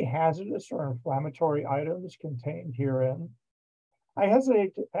 are any hazardous or inflammatory items contained herein? I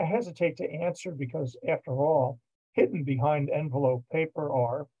hesitate to answer because, after all, hidden behind envelope paper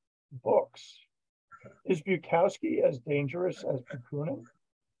are books. Is Bukowski as dangerous as Bakunin?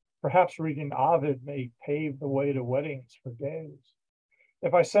 Perhaps reading Ovid may pave the way to weddings for gays.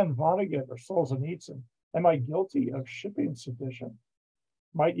 If I send Vonnegut or Solzhenitsyn, am I guilty of shipping sedition?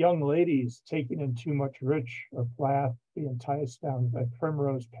 Might young ladies taking in too much rich or Plath be enticed down a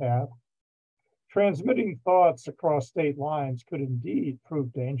primrose path? Transmitting thoughts across state lines could indeed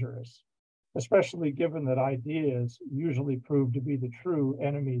prove dangerous, especially given that ideas usually prove to be the true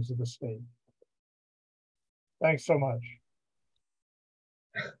enemies of the state. Thanks so much.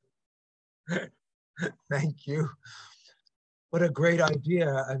 Thank you. What a great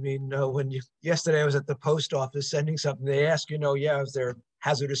idea. I mean, yesterday I was at the post office sending something, they ask, yeah, is there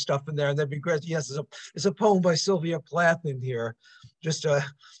hazardous stuff in there? And that'd be great. Yes, there's a poem by Sylvia Plath in here, just a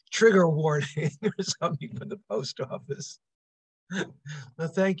trigger warning or something for the post office. Well,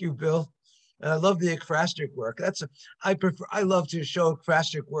 thank you, Bill. And I love the ekphrastic work. I love to show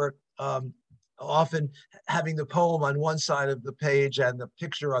ekphrastic work, often having the poem on one side of the page and the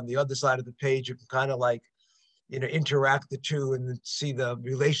picture on the other side of the page. You can kind of like, interact the two and see the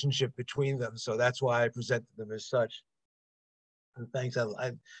relationship between them. So that's why I presented them as such. And thanks.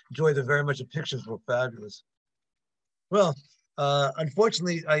 I enjoyed them very much. The pictures were fabulous. Well,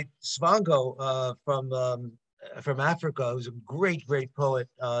 unfortunately, Svango from Africa, who's a great poet,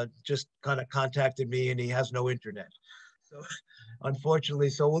 just kind of contacted me, and he has no internet. So unfortunately,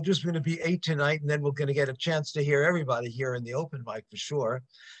 so we're just going to be 8 tonight, and then we're going to get a chance to hear everybody here in the open mic for sure.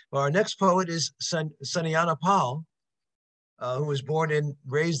 Well, our next poet is Sanyana Pal, who was born and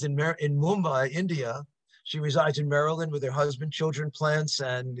raised in Mumbai, India. She resides in Maryland with her husband, children, plants,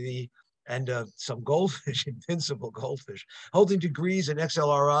 and some goldfish, invincible goldfish, holding degrees in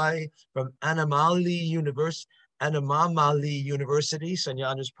XLRI from Anamali University.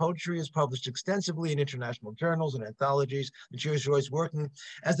 Sanyana's poetry is published extensively in international journals and anthologies, and she enjoys working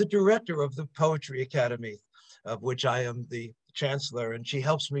as the director of the Poetry Academy, of which I am the chancellor, and she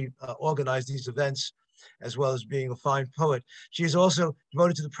helps me organize these events, as well as being a fine poet. She is also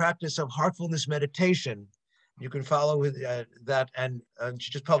devoted to the practice of heartfulness meditation. You can follow with that, and she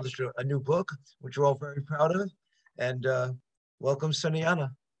just published a new book, which we're all very proud of. And welcome,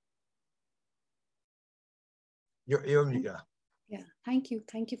 Sanyana. You're Yeah, thank you.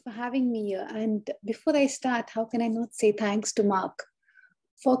 Thank you for having me here. And before I start, how can I not say thanks to Mark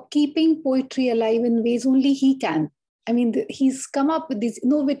for keeping poetry alive in ways only he can. I mean, he's come up with these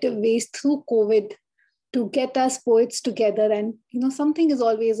innovative ways through COVID to get us poets together, and something is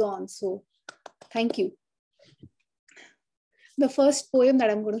always on. So thank you. The first poem that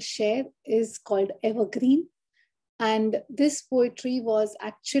I'm going to share is called Evergreen. And this poetry was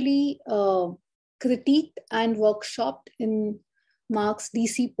actually critiqued and workshopped in Mark's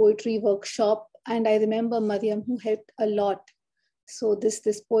DC Poetry Workshop. And I remember Mariam, who helped a lot. So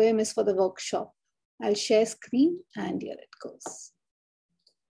this poem is for the workshop. I'll share screen, and here it goes.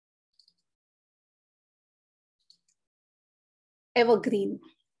 Evergreen.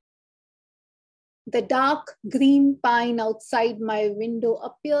 The dark green pine outside my window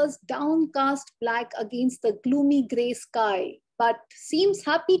appears downcast black against the gloomy gray sky, but seems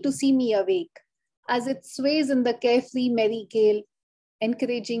happy to see me awake as it sways in the carefree merry gale,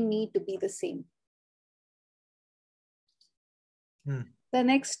 encouraging me to be the same. The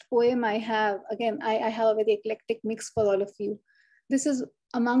next poem I have, again, I have a very eclectic mix for all of you. This is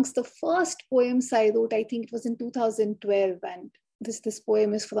amongst the first poems I wrote. I think it was in 2012, and this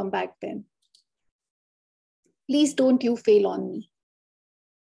poem is from back then. Please don't you fail on me.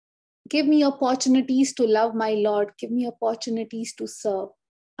 Give me opportunities to love my Lord. Give me opportunities to serve.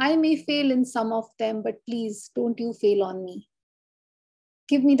 I may fail in some of them, but please don't you fail on me.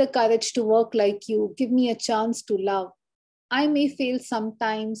 Give me the courage to work like you. Give me a chance to love. I may fail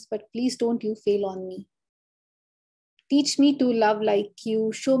sometimes, but please don't you fail on me. Teach me to love like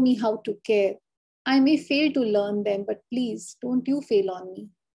you. Show me how to care. I may fail to learn them, but please don't you fail on me.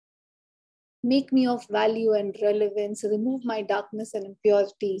 Make me of value and relevance. Remove my darkness and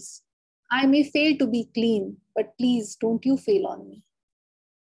impurities. I may fail to be clean, but please don't you fail on me.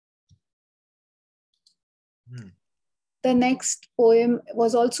 The next poem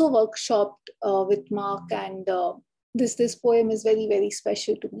was also workshopped with Mark, and this poem is very, very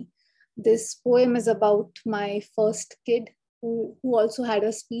special to me. This poem is about my first kid who also had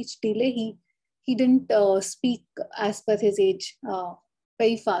a speech delay. He didn't speak as per his age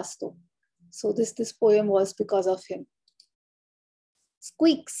very fast though. So this poem was because of him.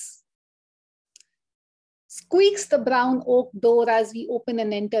 Squeaks. Squeaks the brown oak door as we open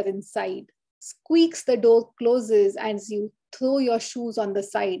and enter inside. Squeaks the door closes as you throw your shoes on the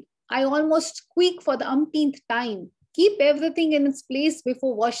side. I almost squeak for the umpteenth time. Keep everything in its place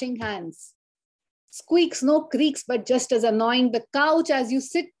before washing hands. Squeaks no creaks, but just as annoying. The couch as you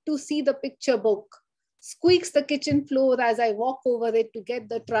sit to see the picture book. Squeaks the kitchen floor as I walk over it to get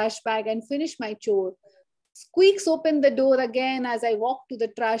the trash bag and finish my chore. Squeaks open the door again as I walk to the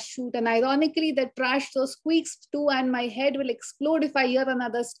trash chute, and ironically the trash so squeaks too, and my head will explode if I hear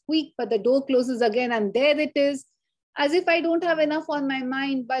another squeak, but the door closes again and there it is, as if I don't have enough on my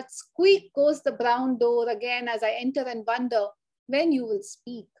mind, but squeak goes the brown door again as I enter and wonder when you will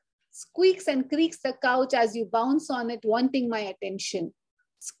speak. Squeaks and creaks the couch as you bounce on it, wanting my attention.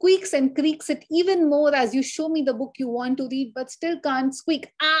 Squeaks and creaks it even more as you show me the book you want to read, but still can't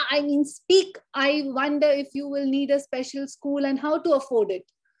squeak. Speak. I wonder if you will need a special school and how to afford it.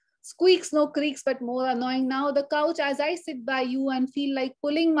 Squeaks no creaks, but more annoying now. The couch as I sit by you and feel like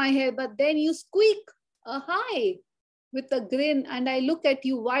pulling my hair, but then you squeak a hi with a grin, and I look at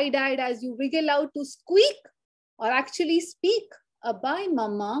you wide-eyed as you wiggle out to squeak or actually speak a bye,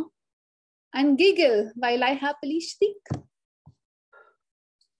 mama, and giggle while I happily shriek.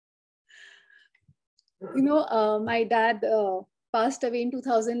 You know, my dad passed away in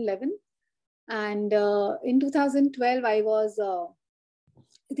 2011. And in 2012, I was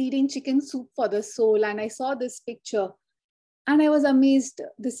reading Chicken Soup for the Soul. And I saw this picture and I was amazed.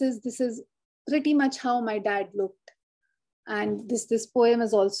 This is pretty much how my dad looked. And this poem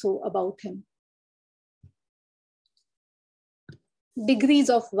is also about him. Degrees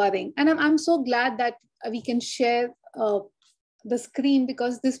of worrying. And I'm so glad that we can share the screen,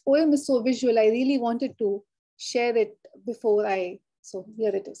 because this poem is so visual. I really wanted to share it before so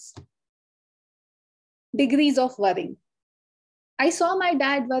here it is. Degrees of worrying. I saw my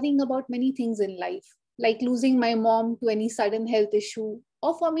dad worrying about many things in life, like losing my mom to any sudden health issue,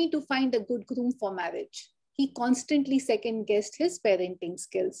 or for me to find a good groom for marriage. He constantly second-guessed his parenting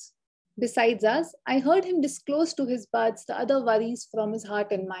skills. Besides us, I heard him disclose to his buds the other worries from his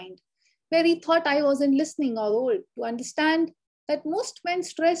heart and mind, where he thought I wasn't listening or old to understand that most men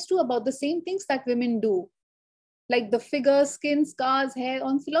stress too about the same things that women do, like the figure, skin, scars, hair.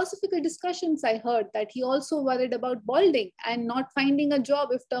 On philosophical discussions, I heard that he also worried about balding and not finding a job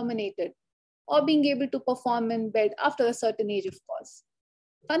if terminated, or being able to perform in bed after a certain age, of course.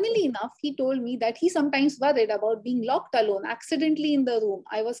 Funnily enough, he told me that he sometimes worried about being locked alone accidentally in the room.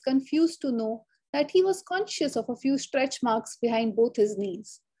 I was confused to know that he was conscious of a few stretch marks behind both his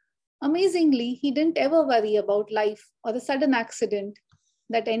knees. Amazingly, he didn't ever worry about life or the sudden accident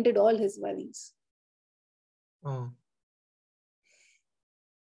that ended all his worries. Oh.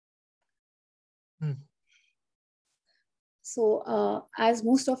 So, as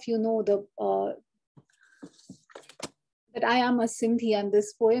most of you know, that I am a Sindhi, and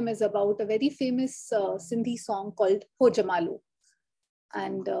this poem is about a very famous Sindhi song called Ho Jamalo.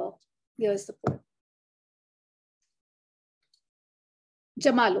 And here's the poem.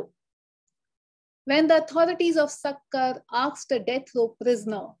 Jamalo. When the authorities of Sakkar asked a death row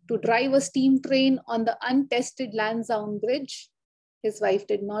prisoner to drive a steam train on the untested Lansdowne Bridge, his wife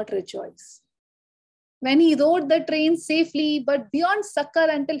did not rejoice. When he rode the train safely, but beyond Sakkar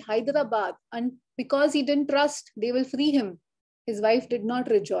until Hyderabad, and because he didn't trust they will free him, his wife did not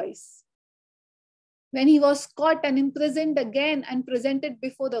rejoice. When he was caught and imprisoned again and presented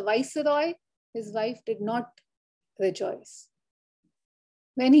before the viceroy, his wife did not rejoice.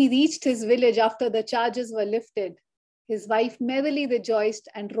 When he reached his village after the charges were lifted, his wife merrily rejoiced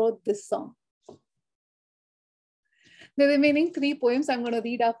and wrote this song. The remaining 3 poems I'm going to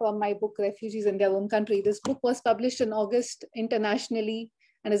read are from my book, Refugees in Their Own Country. This book was published in August internationally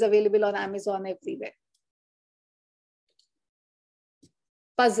and is available on Amazon everywhere.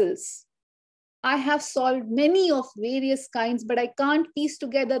 Puzzles. I have solved many of various kinds, but I can't piece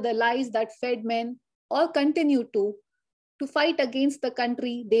together the lies that fed men or continue to fight against the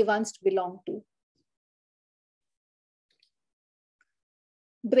country they once belonged to.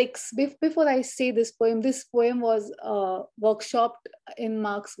 Bricks. Before I say this poem was workshopped in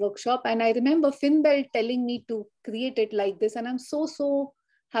Mark's workshop. And I remember Finbel telling me to create it like this. And I'm so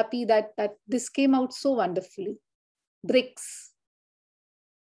happy that this came out so wonderfully. Bricks.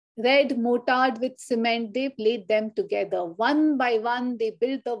 Red mortared with cement, they laid them together. One by one, they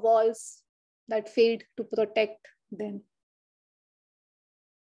built the walls that failed to protect them.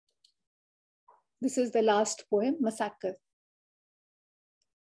 This is the last poem, Massacre.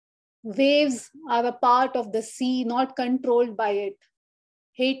 Waves are a part of the sea, not controlled by it.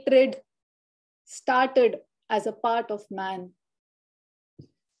 Hatred started as a part of man.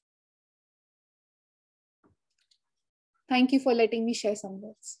 Thank you for letting me share some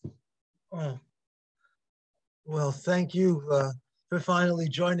words. Oh. Well, thank you for finally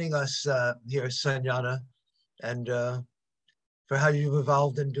joining us here, Sanjana, and for how you've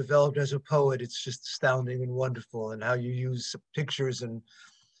evolved and developed as a poet. It's just astounding and wonderful, and how you use pictures and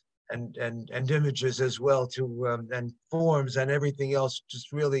images as well to and forms and everything else,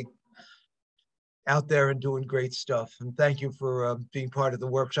 just really out there and doing great stuff. And thank you for being part of the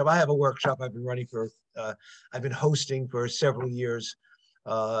workshop. I have a workshop I've been running for, I've been hosting for several years,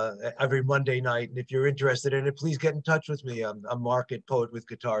 every Monday night. And if you're interested in it, please get in touch with me. I'm Mark at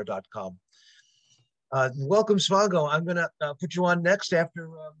poetwithguitar.com. Welcome, Svago. I'm gonna put you on next after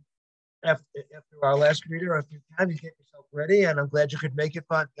our last reader. If you can, you get yourself ready, and I'm glad you could make it,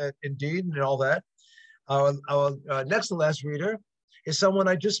 indeed, and all that. Our next to last reader is someone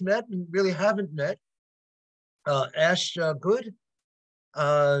I just met and really haven't met. Ash Good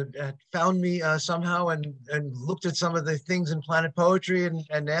found me somehow and looked at some of the things in Planet Poetry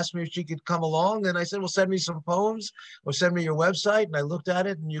and asked me if she could come along. And I said, well, send me some poems or send me your website. And I looked at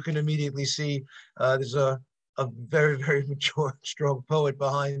it, and you can immediately see there's a very, very mature, strong poet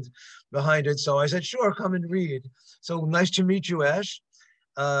behind it. So I said, sure, come and read. So nice to meet you, Ash.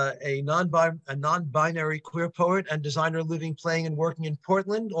 A non-binary queer poet and designer living, playing, and working in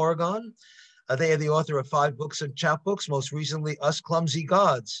Portland, Oregon. They are the author of 5 books and chapbooks, most recently Us Clumsy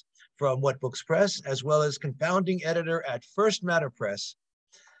Gods from What Books Press, as well as confounding editor at First Matter Press,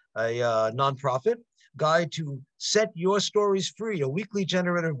 a nonprofit. Guide to Set Your Stories Free, a weekly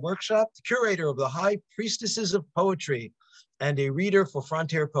generative workshop, the curator of the High Priestesses of Poetry, and a reader for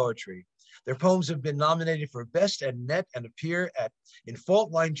Frontier Poetry. Their poems have been nominated for Best and Net and appear in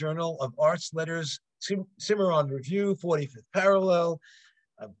Faultline Journal of Arts, Letters, Cimarron Review, 45th Parallel,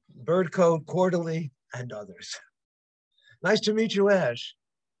 Bird Code, Quarterly, and others. Nice to meet you, Ash.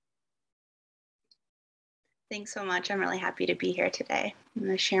 Thanks so much. I'm really happy to be here today. I'm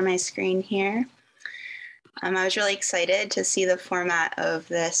going to share my screen here. I was really excited to see the format of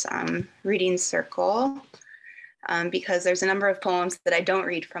this reading circle because there's a number of poems that I don't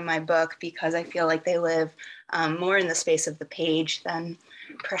read from my book because I feel like they live more in the space of the page than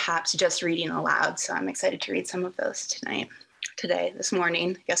perhaps just reading aloud. So I'm excited to read some of those today, this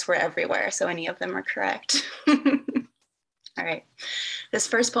morning. I guess we're everywhere, so any of them are correct. All right. This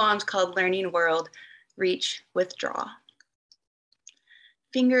first poem is called Learning World, Reach, Withdraw.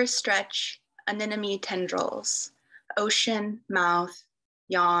 Fingers stretch, anemone tendrils, ocean, mouth,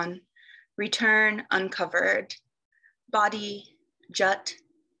 yawn, return uncovered, body, jut,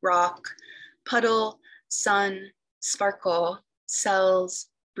 rock, puddle, sun, sparkle, cells,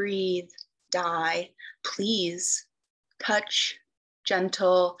 breathe, die, please, touch,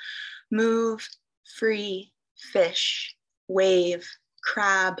 gentle, move, free, fish, wave,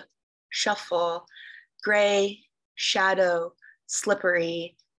 crab, shuffle, gray, shadow,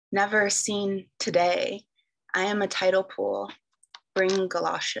 slippery, never seen today. I am a tidal pool. Bring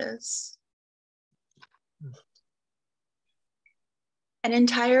galoshes. An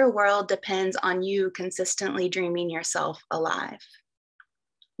entire world depends on you consistently dreaming yourself alive.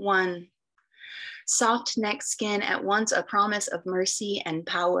 1. Soft neck skin, at once a promise of mercy and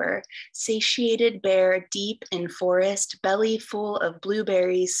power, satiated bear deep in forest, belly full of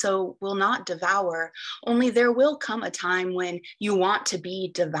blueberries, so will not devour. Only there will come a time when you want to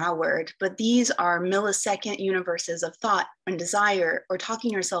be devoured, but these are millisecond universes of thought and desire, or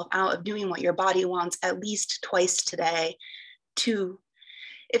talking yourself out of doing what your body wants at least twice today. 2.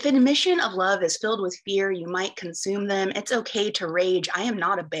 If an emission of love is filled with fear, you might consume them. It's okay to rage. I am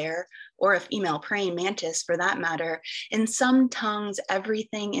not a bear, or a female praying mantis for that matter. In some tongues,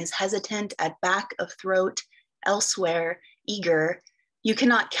 everything is hesitant at back of throat, elsewhere, eager. You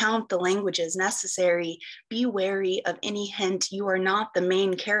cannot count the languages necessary. Be wary of any hint you are not the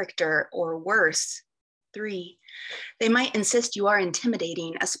main character, or worse. 3, they might insist you are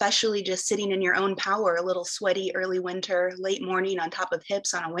intimidating, especially just sitting in your own power, a little sweaty early winter, late morning on top of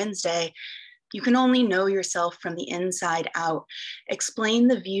hips on a Wednesday. You can only know yourself from the inside out. Explain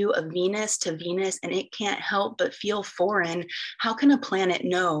the view of Venus to Venus and it can't help but feel foreign. How can a planet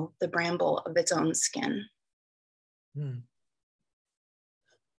know the bramble of its own skin?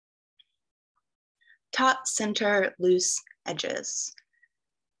 Taut center, loose edges.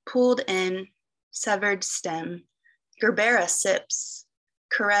 Pulled in, severed stem. Gerbera sips,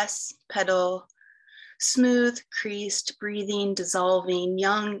 caress, pedal, smooth, creased, breathing, dissolving,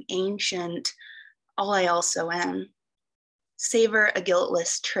 young, ancient, all I also am. Savor a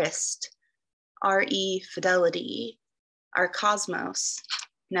guiltless tryst, R.E. fidelity, our cosmos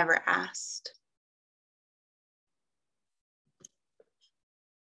never asked.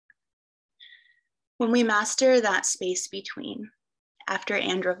 When we master that space between, after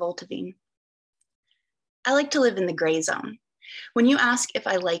Andra Voltavine. I like to live in the gray zone. When you ask if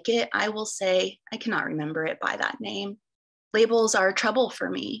I like it, I will say, I cannot remember it by that name. Labels are trouble for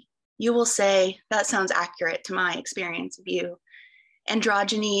me. You will say, that sounds accurate to my experience of you.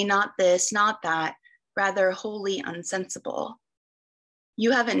 Androgyny, not this, not that, rather wholly unsensible. You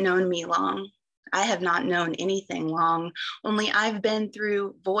haven't known me long. I have not known anything long, only I've been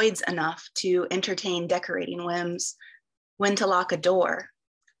through voids enough to entertain decorating whims, when to lock a door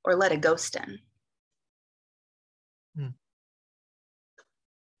or let a ghost in.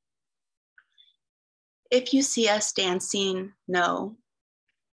 If you see us dancing, no.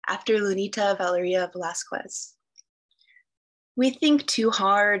 After Lunita Valeria Velasquez. We think too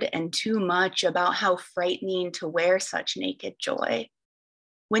hard and too much about how frightening to wear such naked joy.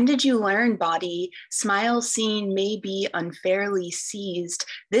 When did you learn, body? Smile seen may be unfairly seized.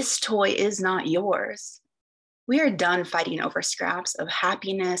 This toy is not yours. We are done fighting over scraps of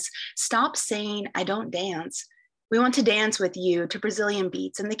happiness. Stop saying, I don't dance. We want to dance with you to Brazilian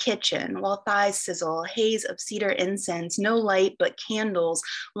beats in the kitchen while thighs sizzle, haze of cedar incense, no light but candles,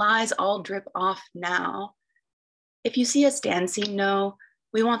 lies all drip off now. If you see us dancing, no,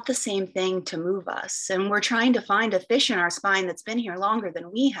 we want the same thing to move us, and we're trying to find a fish in our spine that's been here longer than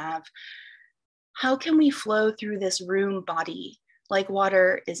we have. How can we flow through this room, body, like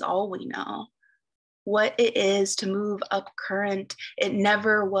water is all we know? What it is to move up current, it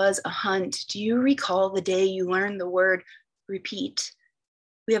never was a hunt. Do you recall the day you learned the word repeat?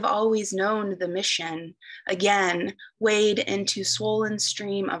 We have always known the mission. Again, wade into swollen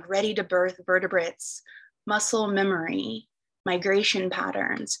stream of ready to birth vertebrates, muscle memory, migration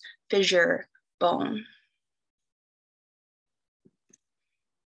patterns, fissure, bone.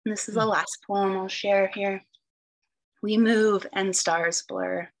 And this is the last poem I'll share here. We move and stars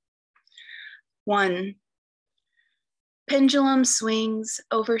blur. 1. Pendulum swings,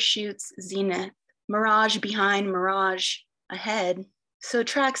 overshoots zenith, mirage behind mirage ahead. So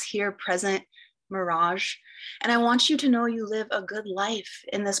tracks here present, mirage. And I want you to know you live a good life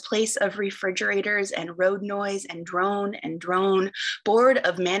in this place of refrigerators and road noise and drone, bored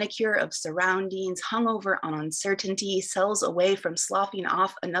of manicure of surroundings, hungover on uncertainty, cells away from sloughing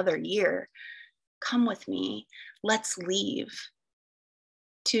off another year. Come with me, let's leave.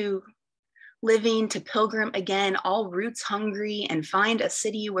 2. Living to pilgrim again, all roots hungry, and find a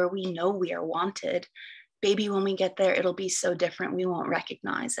city where we know we are wanted. Baby, when we get there, it'll be so different we won't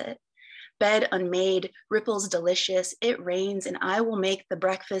recognize it. Bed unmade, ripples delicious, it rains, and I will make the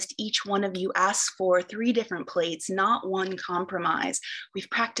breakfast each one of you asks for, 3 different plates, not one compromise.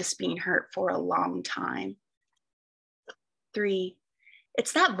 We've practiced being hurt for a long time. 3,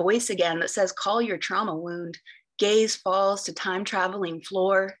 it's that voice again that says, call your trauma wound. Gaze falls to time-traveling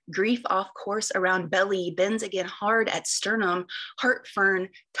floor, grief off course around belly, bends again hard at sternum, heart fern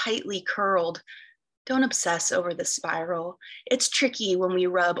tightly curled. Don't obsess over the spiral. It's tricky when we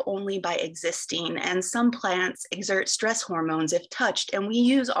rub only by existing, and some plants exert stress hormones if touched, and we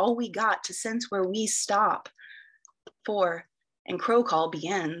use all we got to sense where we stop. 4, and crow call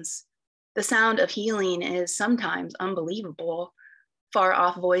begins. The sound of healing is sometimes unbelievable. Far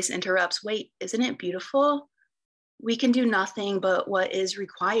off voice interrupts, wait, isn't it beautiful? We can do nothing but what is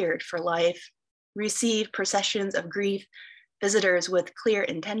required for life. Receive processions of grief, visitors with clear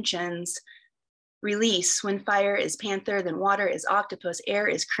intentions. Release, when fire is panther, then water is octopus, air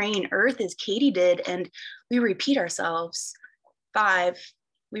is crane, earth is katydid, and we repeat ourselves. 5,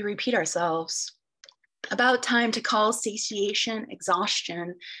 we repeat ourselves. About time to call satiation,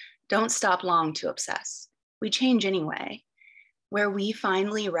 exhaustion. Don't stop long to obsess. We change anyway. Where we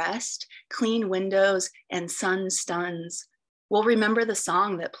finally rest, clean windows and sun stuns. We'll remember the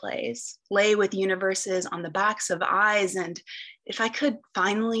song that plays, lay with universes on the backs of eyes. And if I could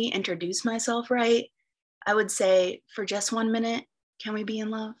finally introduce myself right, I would say, for just 1 minute, can we be in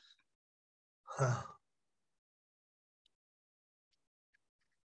love?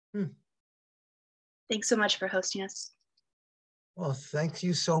 Thanks so much for hosting us. Well, thank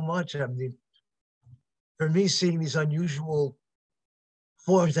you so much. I mean, for me, seeing these unusual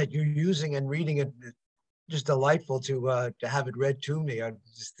forms that you're using and reading it, just delightful to have it read to me. I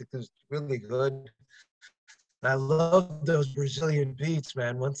just think it was really good. I love those Brazilian beats,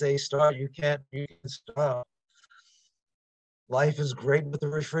 man. Once they start, you can't stop. Life is great with the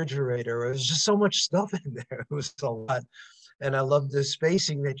refrigerator. There's just so much stuff in there. It was a lot. And I love the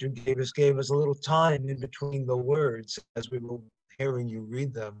spacing that you gave us a little time in between the words as we were hearing you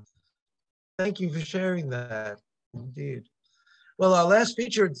read them. Thank you for sharing that, indeed. Well, our last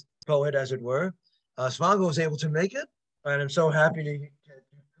featured poet, as it were, Svango was able to make it, and I'm so happy to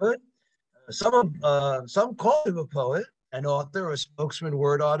do it. Some call him a poet, an author, a spokesman,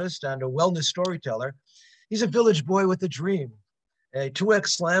 word artist, and a wellness storyteller. He's a village boy with a dream, a 2X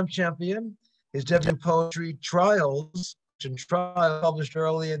slam champion. His debut poetry, Trials, published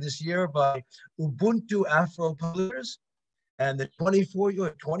earlier this year by Ubuntu Afro Publishers, and the 20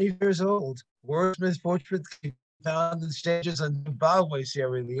 years old wordsmith portrait can be found in stages on Zimbabwe,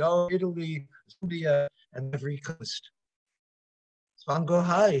 Sierra Leone, Italy, Zambia, and every coast. Svango,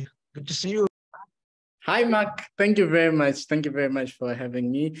 hi, good to see you. Hi, Mark. Thank you very much. Thank you very much for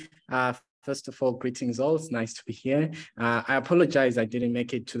having me. First of all, greetings all. It's nice to be here. I apologize I didn't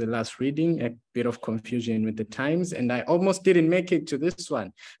make it to the last reading, a bit of confusion with the times, and I almost didn't make it to this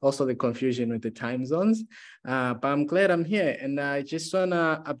one, also the confusion with the time zones. But I'm glad I'm here, and I just want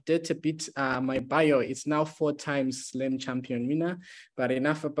to update a bit my bio. It's now 4 times Slam champion winner, but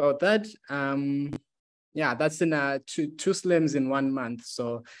enough about that. Yeah, that's in two slams in 1 month.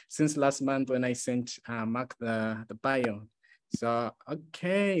 So since last month when I sent Mark the bio. So,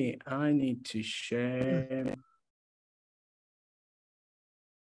 okay, I need to share.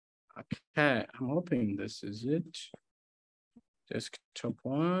 Okay, I'm hoping this is it. Desktop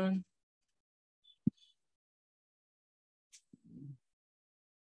 1.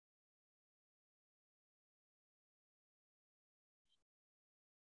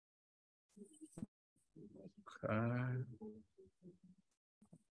 Okay.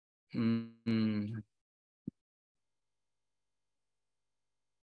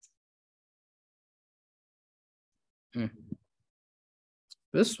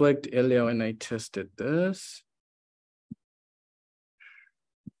 This worked earlier when I tested this.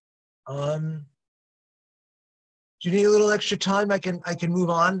 Do you need a little extra time? I can move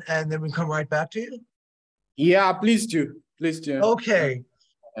on and then we come right back to you. Yeah, please do. Please do. Okay.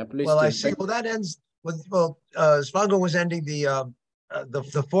 Please well, do. I see. Well, that ends with Svango was ending the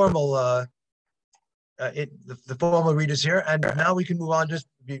formal the formal readers here, and now we can move on just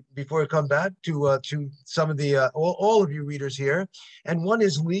before we come back to some of the all of you readers here, and one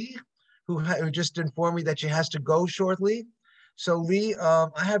is Lee, who just informed me that she has to go shortly. So Lee, I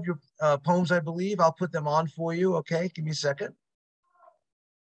have your poems, I believe. I'll put them on for you. Okay, give me a second.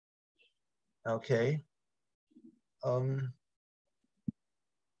 Okay.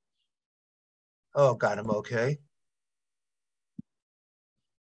 Oh, got him. Okay.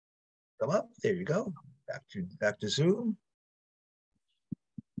 Come up. There you go. Back to Zoom.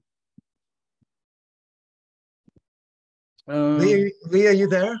 Lee, are you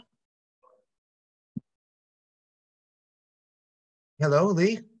there? Hello,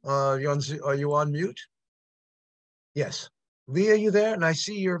 Lee. Are you on mute? Yes. Lee, are you there? And I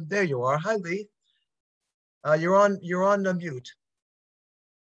see you're there. You are. Hi, Lee. You're on mute.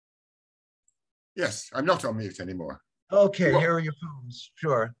 Yes, I'm not on mute anymore. Okay, here are your poems.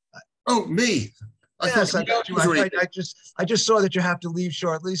 Sure. Oh, me. Yes, I got you. I just saw that you have to leave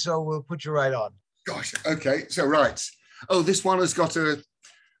shortly, so we'll put you right on. Gosh. Okay. So right. Oh, this one has got a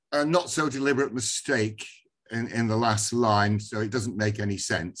not so deliberate mistake in the last line, so it doesn't make any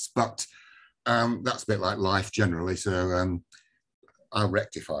sense. But that's a bit like life generally. So I'll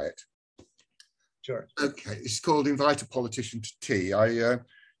rectify it. Sure. Okay. It's called Invite a Politician to Tea. I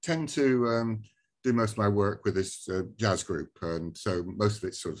tend to do most of my work with this jazz group, and so most of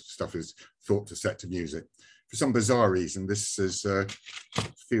its sort of stuff is thought to set to music. For some bizarre reason, this is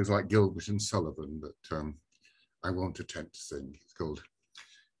feels like Gilbert and Sullivan, but I won't attempt to sing. It's called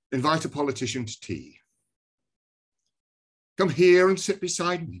Invite a Politician to Tea. Come here and sit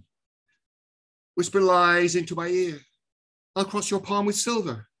beside me. Whisper lies into my ear. I'll cross your palm with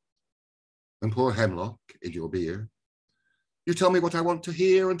silver and pour hemlock in your beer. You tell me what I want to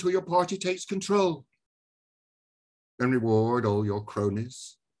hear until your party takes control. Then reward all your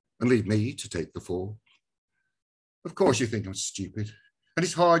cronies and leave me to take the fall. Of course you think I'm stupid, and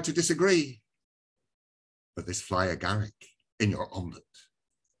it's hard to disagree. But there's fly agaric in your omelette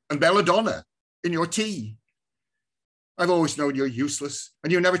and belladonna in your tea. I've always known you're useless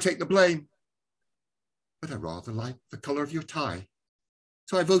and you never take the blame. But I rather like the color of your tie,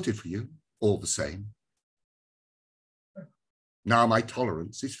 so I voted for you all the same. Now my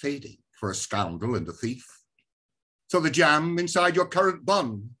tolerance is fading for a scoundrel and a thief. So the jam inside your currant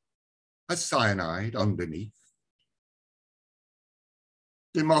bun has cyanide underneath.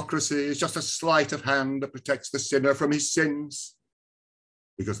 Democracy is just a sleight of hand that protects the sinner from his sins,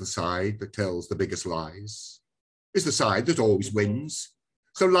 because the side that tells the biggest lies is the side that always wins.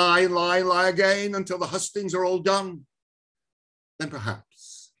 So lie and lie and lie again until the hustings are all done. Then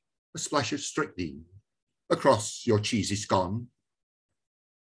perhaps a splash of strychnine across your cheesy scone.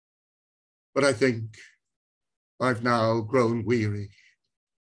 But I think I've now grown weary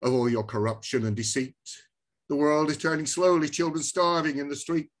of all your corruption and deceit. The world is turning slowly, children starving in the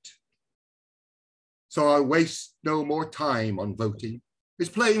street. So I'll waste no more time on voting. It's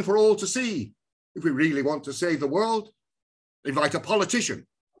plain for all to see. If we really want to save the world, invite a politician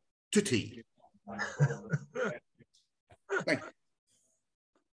to tea. Thank you.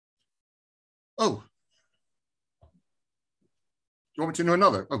 Oh. Do you want me to know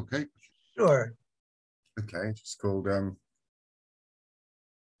another? Okay. Sure. Okay, it's called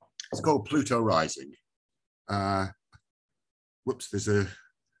Pluto Rising. Whoops, there's a...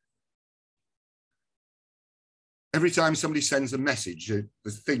 Every time somebody sends a message,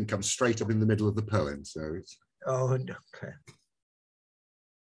 the thing comes straight up in the middle of the poem, so it's... Oh, okay.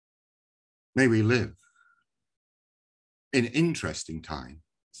 May we live in interesting times.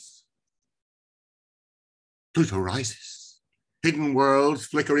 Pluto rises. Hidden worlds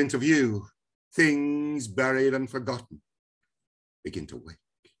flicker into view. Things buried and forgotten begin to wake.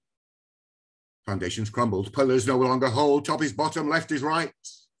 Foundations crumbled, pillars no longer hold, top is bottom, left is right.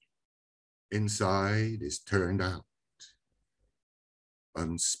 Inside is turned out.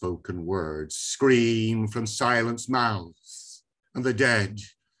 Unspoken words scream from silenced mouths, and the dead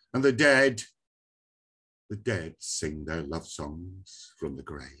sing their love songs from the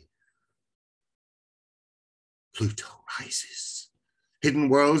grave. Pluto rises. Hidden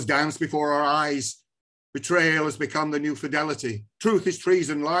worlds dance before our eyes. Betrayal has become the new fidelity. Truth is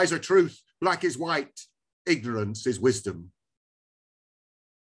treason, lies are truth, black is white, ignorance is wisdom.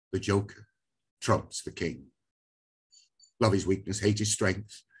 The joker trumps the king. Love is weakness, hate is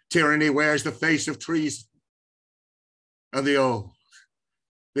strength. Tyranny wears the face of treason. And the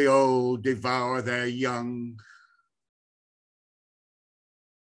old devour their young.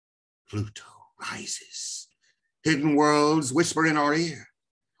 Pluto rises. Hidden worlds whisper in our ear.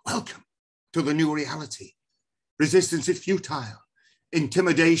 Welcome to the new reality. Resistance is futile.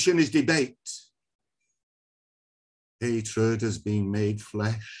 Intimidation is debate. Hatred has been made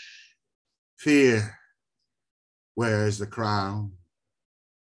flesh. Fear wears the crown.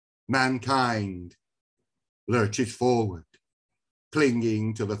 Mankind lurches forward,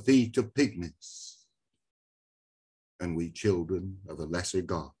 clinging to the feet of pygmies. And we children of a lesser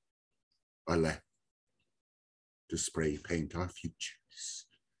God are left to spray paint our futures,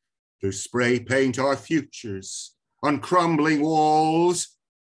 to spray paint our futures on crumbling walls,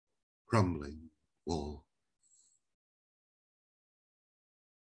 crumbling walls.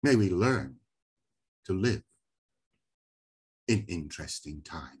 May we learn to live in interesting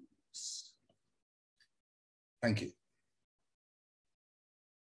times. Thank you.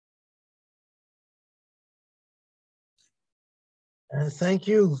 Thank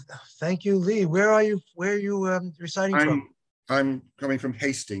you, Lee. Where are you reciting from? I'm coming from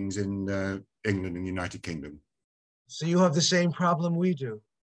Hastings in England and United Kingdom. So you have the same problem we do.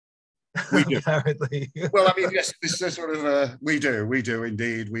 We do. Apparently. Well, I mean, yes, this is sort of we do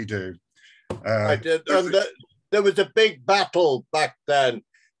indeed, we do. I did. And there was a big battle back then,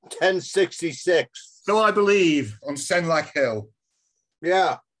 1066. So I believe on Senlac Hill.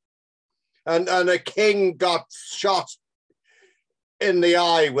 Yeah, and a king got shot in the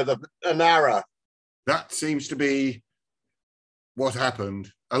eye with an arrow. That seems to be what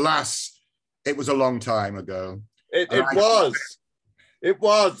happened. Alas, it was a long time ago. It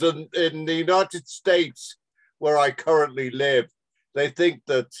was in the United States, where I currently live. They think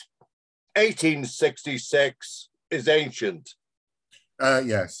that 1866 is ancient.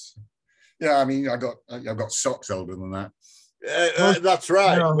 Yes. Yeah, I mean, I've got socks older than that. That's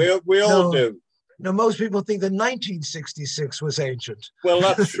right. No, we all no. do. No, most people think that 1966 was ancient. Well,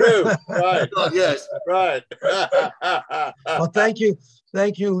 that's true. Right. Yes. Right. Well, thank you,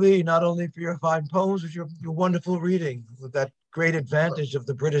 Lee, not only for your fine poems, but your wonderful reading with that great advantage of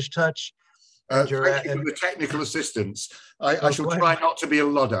the British touch. Thank you for the technical assistance. I shall try not to be a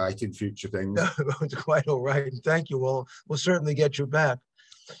Luddite in future things. No, it's quite all right. Thank you. We'll certainly get you back.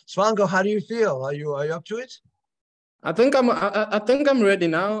 Svango, how do you feel? Are you up to it? I think I'm ready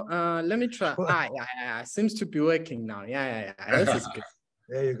now. Let me try. Yeah. Seems to be working now. Yeah. This is good.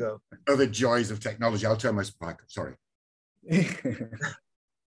 There you go. Oh, the joys of technology. I'll turn my mic. Sorry.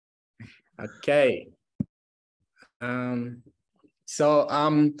 Okay. So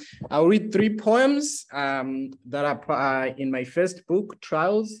I'll read 3 poems that are in my first book,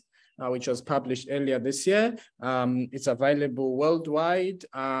 Trials, which was published earlier this year. It's available worldwide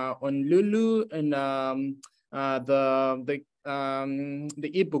on Lulu, and the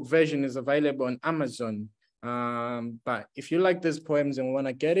ebook version is available on Amazon. But if you like these poems and want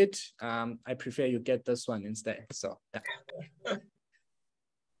to get it, I prefer you get this one instead. So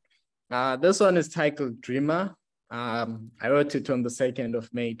yeah. This one is titled Dreamer. I wrote it on the 2nd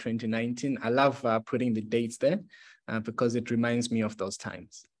of May, 2019. I love putting the dates there because it reminds me of those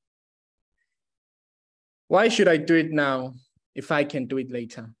times. Why should I do it now if I can do it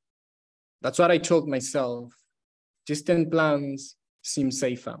later? That's what I told myself. Distant plans seem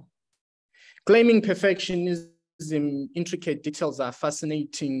safer. Claiming perfectionism, intricate details are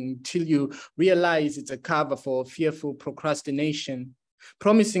fascinating till you realize it's a cover for fearful procrastination.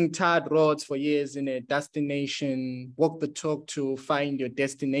 Promising tarred roads for years in a destination, walk the talk to find your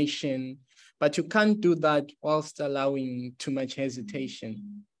destination, but you can't do that whilst allowing too much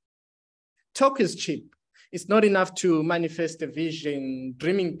hesitation. Talk is cheap. It's not enough to manifest a vision,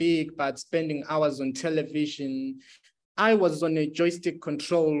 dreaming big, but spending hours on television. I was on a joystick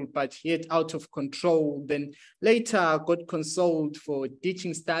control, but yet out of control. Then later I got consoled for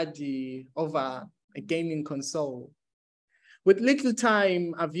ditching study over a gaming console. With little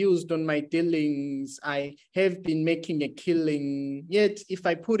time I've used on my dealings, I have been making a killing. Yet if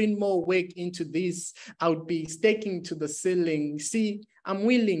I put in more work into this, I would be staking to the ceiling. See, I'm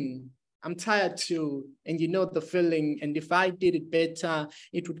willing. I'm tired too, and you know the feeling. And if I did it better,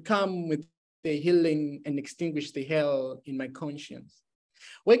 it would come with the healing and extinguish the hell in my conscience.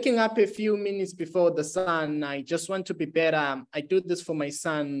 Waking up a few minutes before the sun, I just want to be better. I do this for my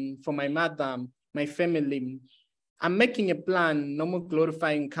son, for my mother, my family. I'm making a plan, no more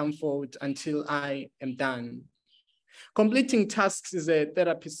glorifying comfort until I am done. Completing tasks is a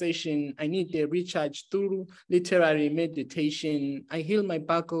therapy session. I need a recharge through literary meditation. I heal my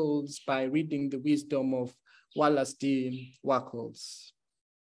buckles by reading the wisdom of Wallace D. Wackles.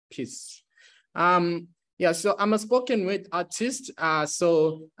 Peace. Yeah, so I'm a spoken word artist.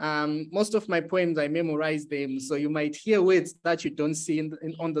 Most of my poems, I memorize them. So you might hear words that you don't see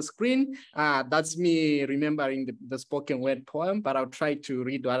on the screen. That's me remembering the spoken word poem, but I'll try to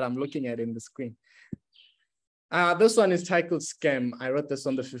read while I'm looking at it in the screen. This one is titled Scam. I wrote this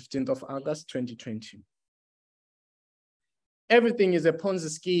on the 15th of August, 2020. Everything is a Ponzi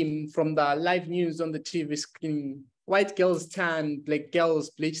scheme, from the live news on the TV screen. White girls tan, black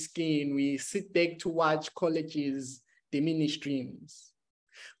girls bleach skin. We sit back to watch colleges diminish dreams.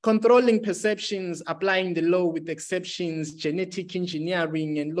 Controlling perceptions, applying the law with exceptions, genetic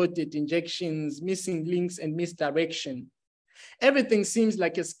engineering and loaded injections, missing links and misdirection. Everything seems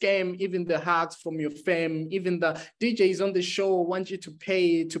like a scam, even the hugs from your fam, even the DJs on the show want you to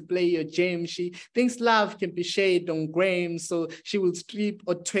pay to play your jam. She thinks love can be shared on grams, so she will strip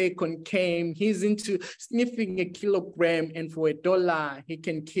or take on cam. He's into sniffing a kilogram, and for $1, he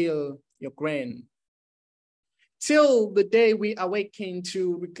can kill your grand. Till the day we awaken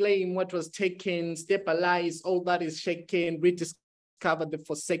to reclaim what was taken, stabilize all that is shaken, rediscover the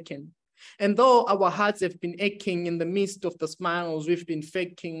forsaken. And though our hearts have been aching in the midst of the smiles we've been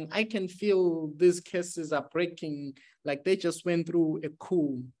faking, I can feel these cases are breaking like they just went through a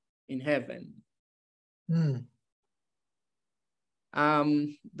coup in heaven.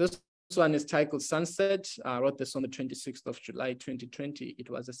 This one is titled Sunset. I wrote this on the 26th of July, 2020. It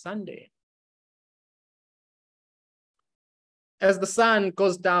was a Sunday. As the sun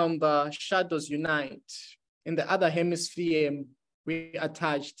goes down, the shadows unite. In the other hemisphere, we are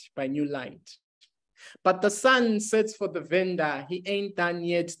touched by new light. But the sun sets for the vendor. He ain't done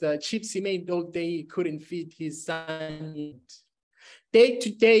yet. The chips he made all day couldn't feed his son yet. Day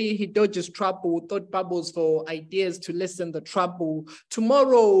to day, he dodges trouble, thought bubbles for ideas to lessen the trouble.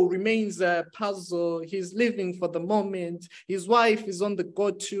 Tomorrow remains a puzzle. He's living for the moment. His wife is on the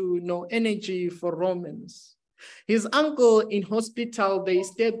go-to, no energy for romance. His uncle in hospital, they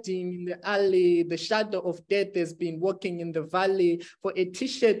stabbed him in the alley. The shadow of death has been walking in the valley for a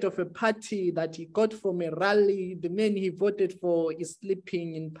t-shirt of a party that he got from a rally. The man he voted for is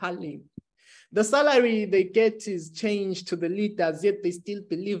sleeping in Pali. The salary they get is change to the leaders, yet they still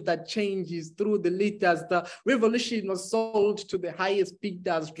believe that change is through the leaders. The revolution was sold to the highest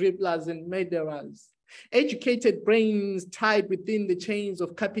bidders, dribblers, and murderers. Educated brains tied within the chains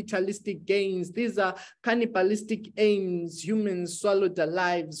of capitalistic gains. These are cannibalistic aims. Humans swallowed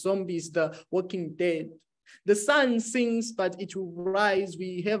alive, zombies, the walking dead. The sun sinks, but it will rise.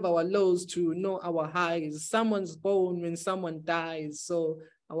 We have our lows to know our highs. Someone's born when someone dies. So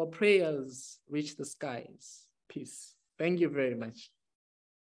our prayers reach the skies. Peace. Thank you very much.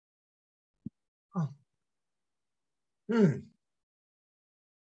 Oh.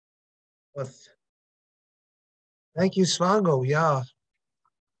 Well, thank you, Svango. Yeah.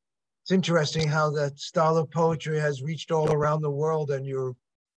 It's interesting how that style of poetry has reached all around the world and you're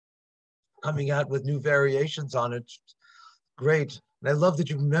coming out with new variations on it. Great. And I love that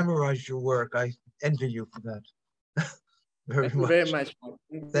you've memorized your work. I envy you for that. Thank you very much.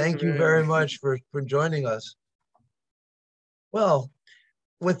 Thank you very much for joining us. Well,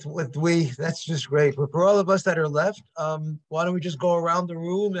 that's just great. But for all of us that are left, why don't we just go around the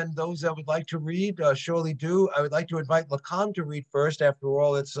room, and those that would like to read, surely do. I would like to invite Lacan to read first. After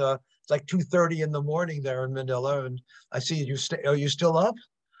all, it's like 2:30 in the morning there in Manila, and I see you. Are you still up?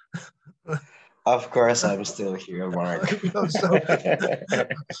 Of course, I'm still here, Mark. So,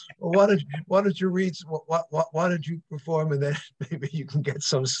 why don't you read? Why don't you perform, and then maybe you can get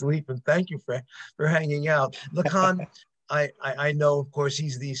some sleep. And thank you for hanging out, Lacan. I know, of course,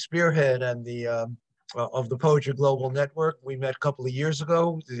 he's the spearhead and the of the Poetry Global Network. We met a couple of years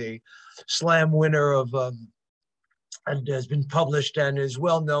ago. The slam winner of and has been published and is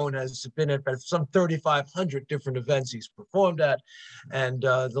well known, has been at some 3,500 different events he's performed at, and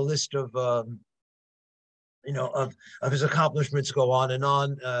the list of of his accomplishments go on and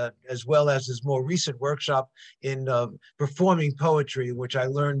on, as well as his more recent workshop in performing poetry, which I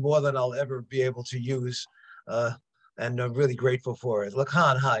learned more than I'll ever be able to use. And I'm really grateful for it.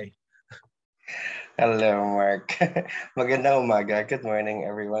 Lacan, hi. Hello, Mark. Magandang umaga. Good morning,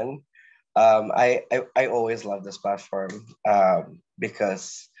 everyone. I always love this platform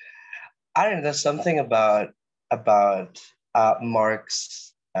because I don't know, there's something about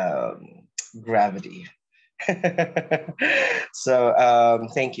Mark's gravity. So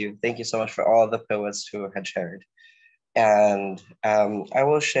thank you so much for all the poets who had shared, and I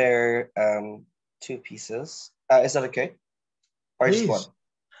will share 2 pieces. Is that okay? Or Please. Just one?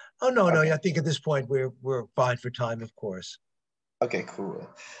 Oh no, okay. No. I think at this point we're fine for time, of course. Okay, cool.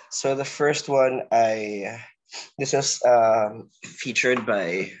 So the first one, this is featured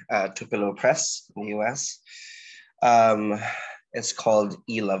by Tupelo Press in the US. It's called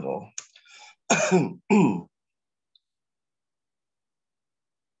E-Level.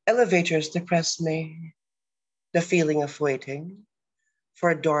 Elevators depress me. The feeling of waiting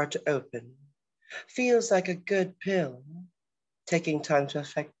for a door to open feels like a good pill, taking time to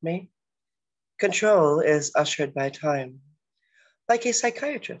affect me. Control is ushered by time, like a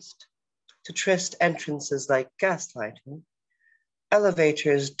psychiatrist, to tryst entrances like gaslighting.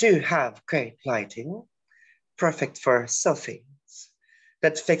 Elevators do have great lighting, perfect for selfies,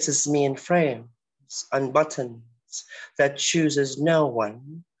 that fixes me in frames, unbuttons, that chooses no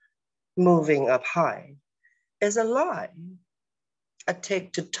one. Moving up high is a lie. I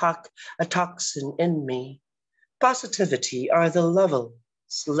take to talk a toxin in me. Positivity are the levels,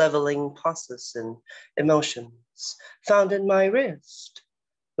 leveling pulses and emotions found in my wrist,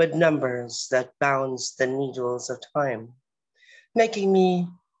 with numbers that bounce the needles of time, making me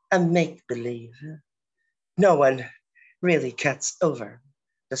a make-believe. No one really gets over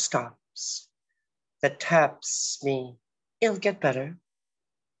the stops that taps me. It'll get better.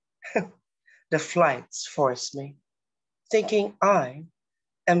 The flights force me, thinking I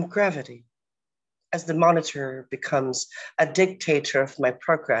am gravity, as the monitor becomes a dictator of my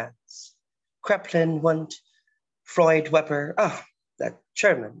progress. Kreplin, Wundt, Freud, Weber, that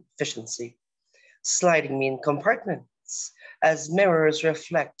German efficiency, sliding me in compartments as mirrors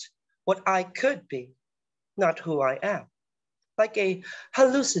reflect what I could be, not who I am, like a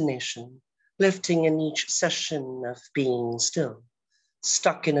hallucination lifting in each session of being still,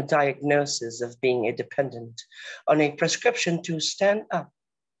 stuck in a diagnosis of being a dependent on a prescription to stand up,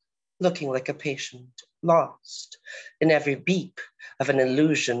 looking like a patient, lost in every beep of an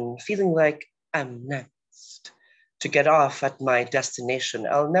illusion, feeling like I'm next to get off at my destination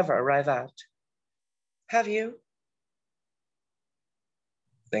I'll never arrive at. Have you?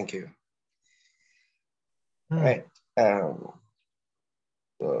 Thank you. All right.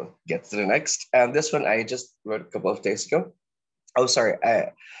 We'll get to the next. And this one I just wrote a couple of days ago. Oh, sorry,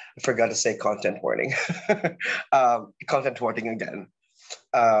 I forgot to say content warning. Content warning again.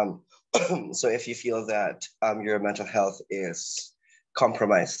 So if you feel that your mental health is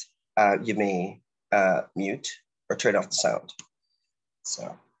compromised, you may mute or turn off the sound.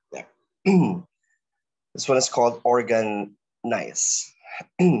 So yeah. This one is called Organize.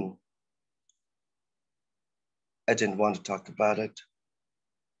 I didn't want to talk about it.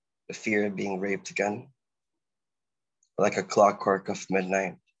 The fear of being raped again. Like a clockwork of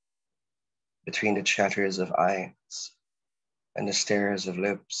midnight, between the chatters of eyes and the stares of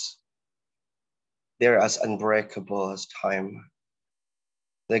lips. They're as unbreakable as time.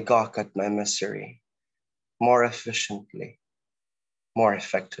 They gawk at my misery more efficiently, more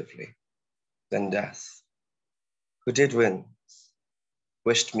effectively than death. Who did win,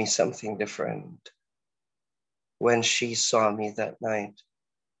 wished me something different. When she saw me that night,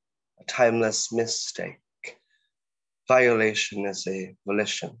 a timeless mistake. Violation is a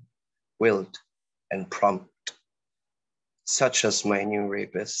volition, willed and prompt. Such as my new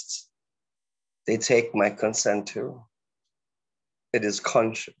rapists, they take my consent too. It is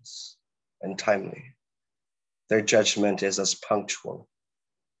conscious and timely. Their judgment is as punctual,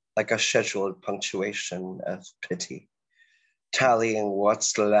 like a scheduled punctuation of pity, tallying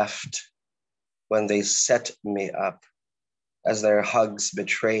what's left when they set me up, as their hugs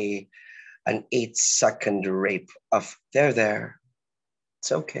betray an 8-second rape of there,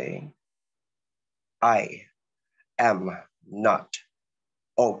 it's okay. I am not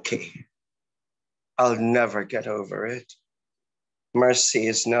okay. I'll never get over it. Mercy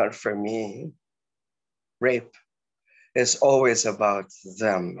is not for me. Rape is always about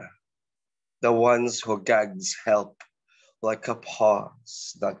them, the ones who gags help like a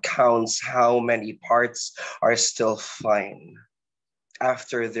pause that counts how many parts are still fine.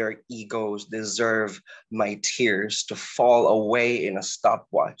 After their egos deserve my tears to fall away in a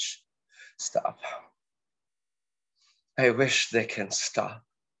stopwatch. Stop. I wish they can stop.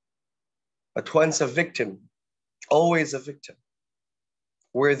 But once a victim, always a victim.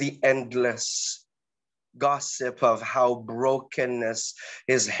 We're the endless gossip of how brokenness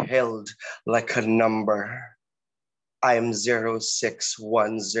is held like a number. I am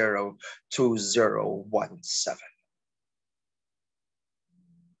 06102017.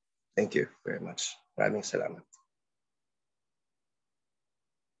 Thank you very much. Maraming salamat.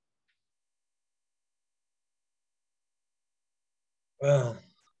 Well,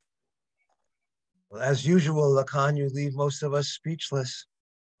 as usual, Lacan, you leave most of us speechless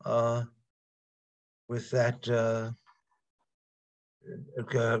with that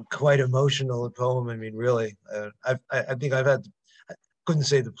quite emotional poem. I mean, really, I think I couldn't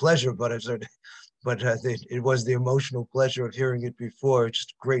say the pleasure, but I've sort of, but it was the emotional pleasure of hearing it before. It's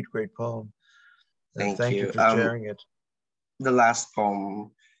just a great, great poem. Thank you for sharing it. The last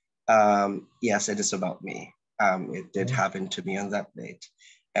poem, yes, it is about me. It did happen to me on that date,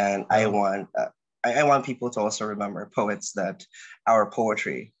 and I want people to also remember, poets, that our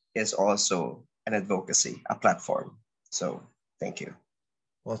poetry is also an advocacy, a platform. So thank you.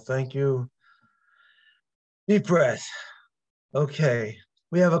 Well, thank you. Deep breath. Okay,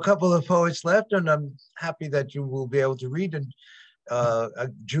 we have a couple of poets left, and I'm happy that you will be able to read. And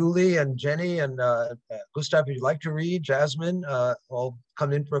Julie and Jenny and Gustav, if you'd like to read, Jasmine, all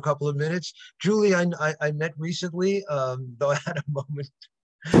come in for a couple of minutes. Julie, I met recently, though I had a moment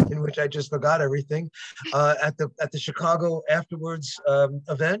in which I just forgot everything, at the Chicago Afterwards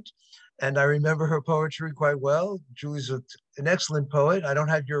event. And I remember her poetry quite well. Julie's an excellent poet. I don't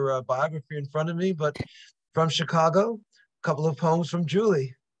have your biography in front of me, but from Chicago, a couple of poems from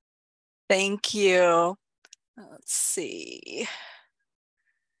Julie. Thank you. Let's see.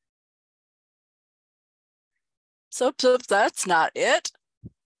 So that's not it.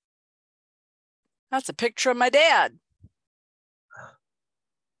 That's a picture of my dad.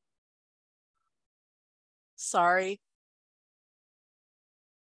 Sorry.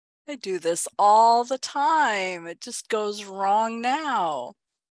 I do this all the time. It just goes wrong now.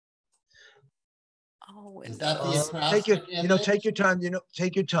 Oh, is that the take your time.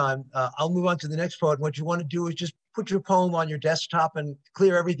 Take your time. I'll move on to the next poet. What you want to do is just put your poem on your desktop and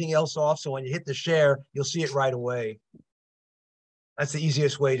clear everything else off. So when you hit the share, you'll see it right away. That's the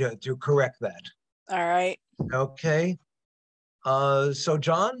easiest way to correct that. All right. Okay. So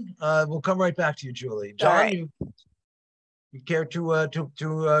John, we'll come right back to you, Julie. John, right. you care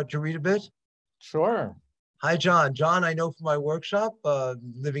to read a bit? Sure. Hi, John. John, I know from my workshop,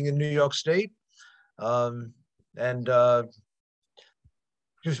 living in New York State. And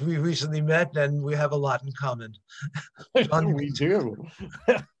because we recently met and we have a lot in common. We do.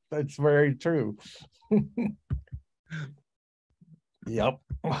 That's very true. Yep.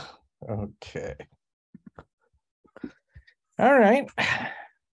 Okay. All right.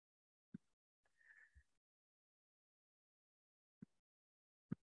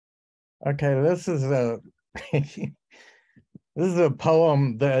 Okay, this is a this is a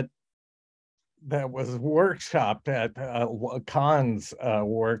poem that was workshopped at Khan's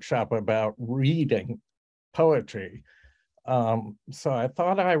workshop about reading poetry. So I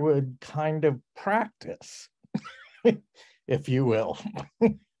thought I would kind of practice, if you will.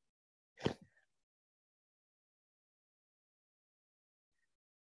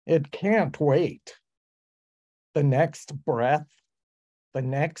 It can't wait. The next breath, the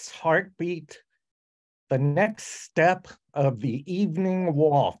next heartbeat, the next step of the evening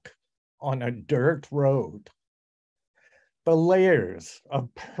walk on a dirt road. The layers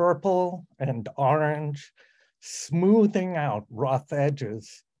of purple and orange smoothing out rough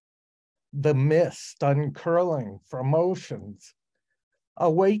edges, the mist uncurling from oceans,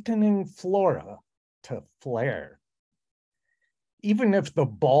 awakening flora to flare. Even if the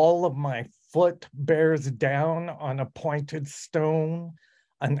ball of my foot bears down on a pointed stone,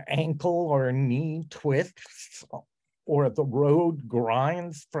 an ankle or knee twists, or the road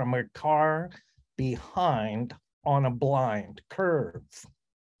grinds from a car behind on a blind curve.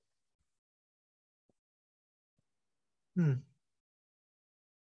 You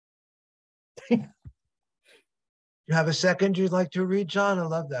have a second you'd like to read, John? I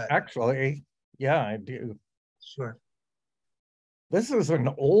love that. Actually, yeah, I do. Sure. This is an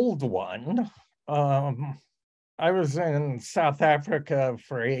old one. I was in South Africa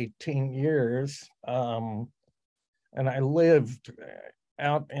for 18 years, and I lived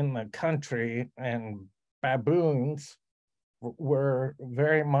out in the country, and baboons were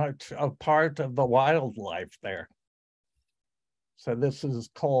very much a part of the wildlife there. So this is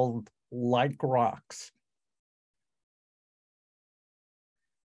called Like Rocks.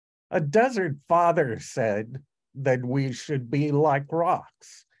 A desert father said that we should be like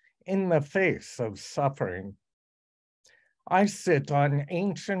rocks in the face of suffering. I sit on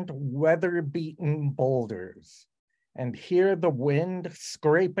ancient weather-beaten boulders and hear the wind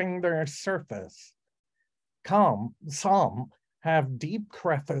scraping their surface. Some have deep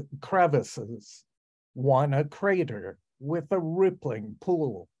crevices, one a crater with a rippling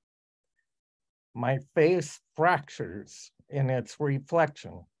pool. My face fractures in its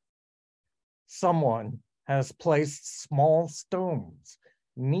reflection. Someone has placed small stones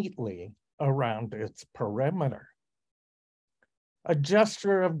neatly around its perimeter. A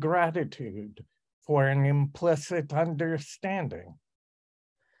gesture of gratitude for an implicit understanding.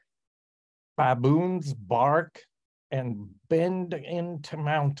 Baboons bark and bend into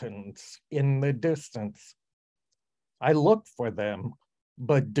mountains in the distance. I look for them,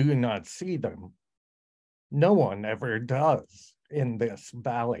 but do not see them. No one ever does in this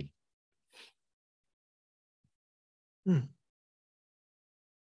valley.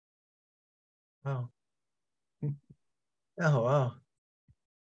 Wow. Oh, wow.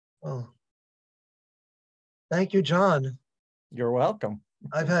 Well, thank you, John. You're welcome.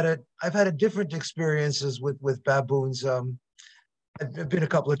 I've had different experiences with baboons. I've been a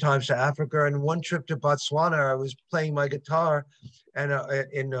couple of times to Africa, and one trip to Botswana, I was playing my guitar and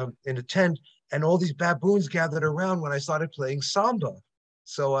in a tent, and all these baboons gathered around when I started playing samba.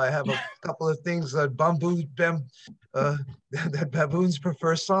 So I have a couple of things that that baboons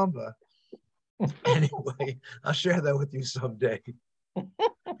prefer samba. Anyway, I'll share that with you someday.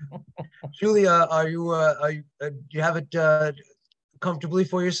 Julia, do you have it comfortably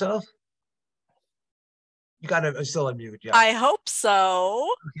for yourself? You got it still on mute, yeah. I hope so.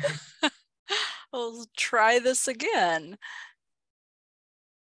 Okay. We'll try this again.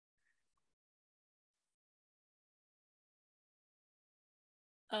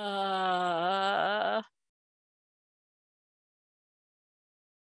 There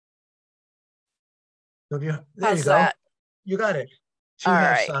you go. That? You got it. Two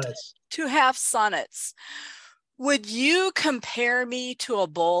half sonnets. 2 half sonnets. Would you compare me to a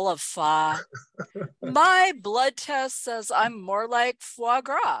bowl of pho? My blood test says I'm more like foie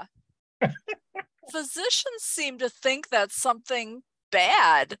gras. Physicians seem to think that's something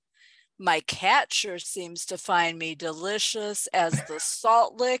bad. My cat sure seems to find me delicious as the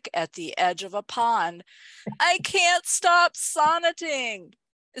salt lick at the edge of a pond. I can't stop sonneting.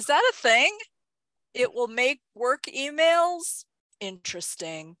 Is that a thing? It will make work emails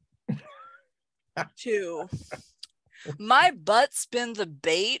interesting. 2. My butt's been the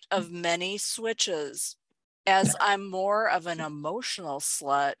bait of many switches. as I'm more of an emotional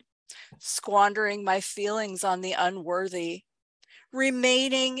slut, squandering my feelings on the unworthy,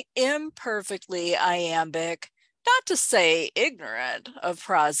 remaining imperfectly iambic, not to say ignorant of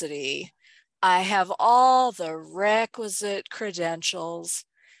prosody. I have all the requisite credentials,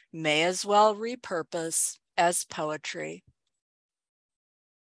 may as well repurpose as poetry.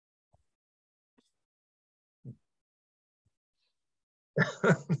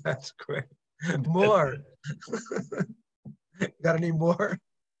 That's great. More. Got any more?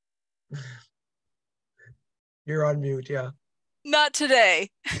 You're on mute, yeah. Not today.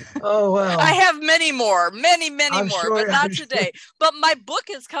 Oh, well. I have many more, many more, sure, but not I'm today. Sure. But my book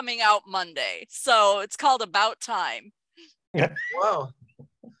is coming out Monday, so it's called About Time. Wow.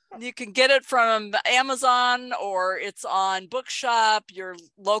 You can get it from Amazon or it's on Bookshop. Your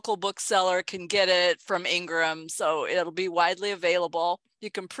local bookseller can get it from Ingram, so it'll be widely available. You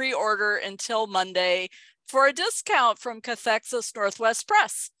can pre-order until Monday for a discount from Cathexis Northwest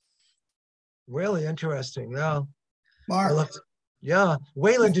Press. Really interesting. Yeah. Mark. Yeah.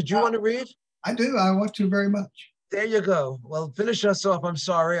 Waylon, did you want to read? I do. I want to very much. There you go. Well, finish us off. I'm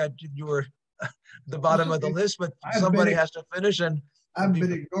sorry. You were at the bottom of the list, but somebody has to finish. And I've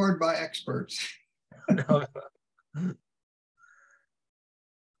been ignored by experts. No.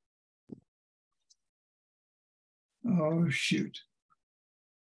 Oh, shoot.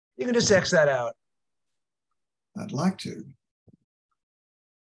 You can just X that out. I'd like to.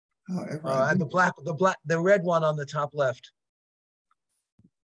 However, And the red one on the top left.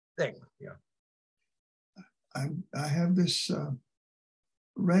 Thing, yeah. I have this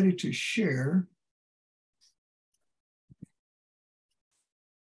ready to share.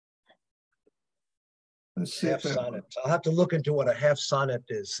 Let's see half sonnet. I'll have to look into what a half sonnet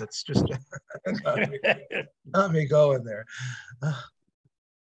is. It's just not me going there.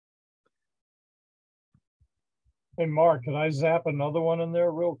 Hey, Mark, can I zap another one in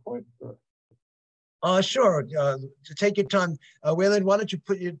there real quick? Sure. Take your time. Waylon, why don't you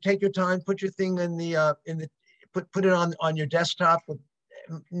take your time, put your thing put it on your desktop with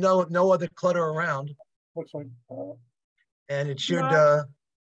no other clutter around. Looks like and it should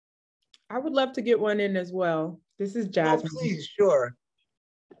I would love to get one in as well. This is Jasmine. Oh, please, sure.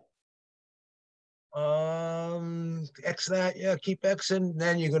 X that, yeah, keep Xing.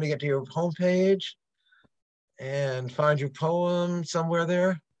 Then you're going to get to your homepage and find your poem somewhere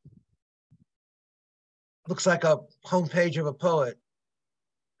there. Looks like a homepage of a poet.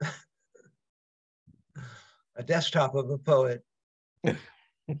 A desktop of a poet. It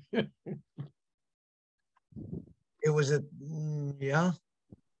was yeah.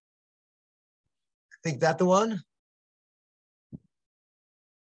 I think that the one?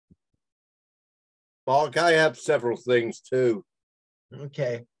 Mark, I have several things too.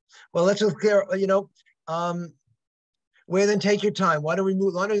 Okay. Well, let's just clear, Waylon, take your time. Why don't we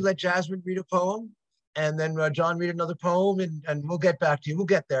let Jasmine read a poem and then John read another poem and we'll get back to you. We'll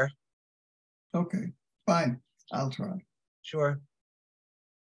get there. Okay, fine. I'll try. Sure.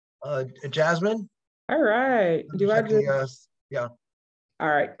 Jasmine? All right. Do I just... yeah. All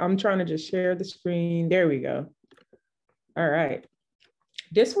right. I'm trying to just share the screen. There we go. All right.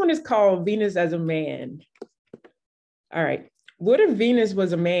 This one is called Venus as a Man. All right. What if Venus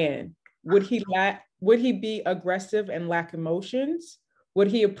was a man? Would he be aggressive and lack emotions? Would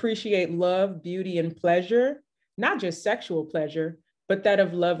he appreciate love, beauty, and pleasure? Not just sexual pleasure, but that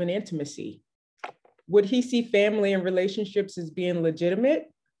of love and intimacy. Would he see family and relationships as being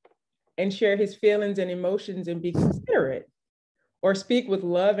legitimate and share his feelings and emotions and be considerate? Or speak with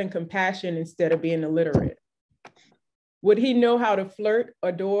love and compassion instead of being illiterate? Would he know how to flirt,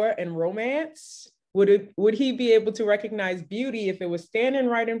 adore, and romance? Would he be able to recognize beauty if it was standing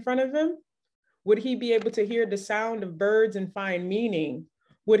right in front of him? Would he be able to hear the sound of birds and find meaning?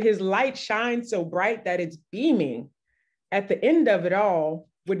 Would his light shine so bright that it's beaming? At the end of it all,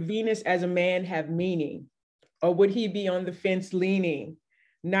 would Venus as a man have meaning? Or would he be on the fence leaning,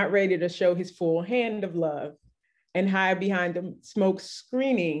 not ready to show his full hand of love and hide behind the smoke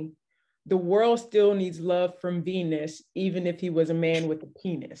screening? The world still needs love from Venus, even if he was a man with a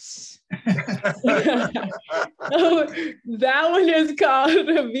penis. So that one is called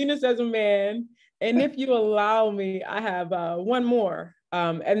Venus as a Man. And if you allow me, I have one more.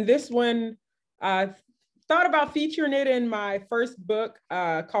 And this one, I thought about featuring it in my first book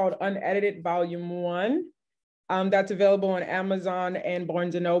called Unedited Volume 1. That's available on Amazon and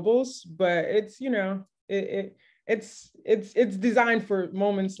Barnes and Nobles, but it's, it's designed for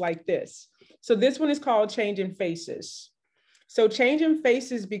moments like this. So this one is called Changing Faces. So Changing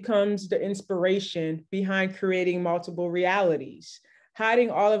Faces becomes the inspiration behind creating multiple realities.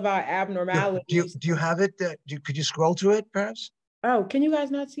 hiding all of our abnormalities. Do you have it? Could you scroll to it, perhaps? Oh, can you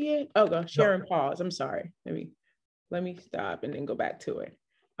guys not see it? Oh, go share and pause. I'm sorry. Let me stop and then go back to it.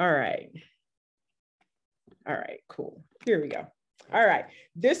 All right. All right, cool. Here we go. All right.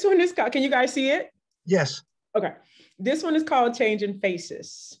 This one is called, can you guys see it? Yes. Okay. This one is called Changing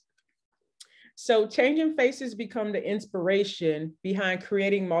Faces. So changing faces become the inspiration behind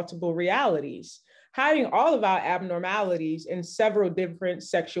creating multiple realities, hiding all of our abnormalities in several different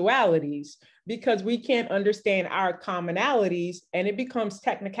sexualities, because we can't understand our commonalities and it becomes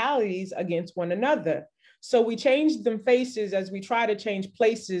technicalities against one another. So we change them faces as we try to change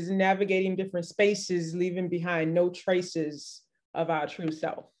places, navigating different spaces, leaving behind no traces of our true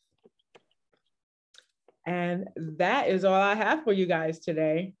self. And that is all I have for you guys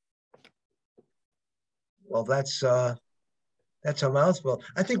today. Well, that's a mouthful.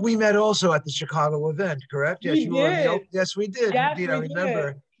 I think we met also at the Chicago event, correct? Yes, you were. Yes, we did. Yes, indeed, I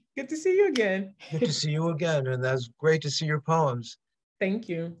remember. Good to see you again. Good to see you again, and that's great to see your poems. Thank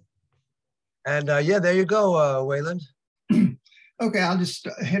you. And yeah, there you go, Wayland. Okay, I'll just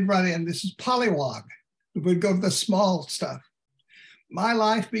head right in. This is Pollywog. We'll go to the small stuff. My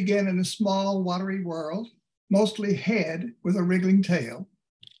life began in a small, watery world, mostly head with a wriggling tail.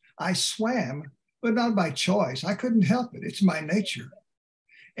 I swam, but not by choice. I couldn't help it. It's my nature.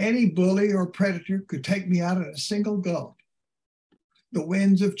 Any bully or predator could take me out in a single gulp. The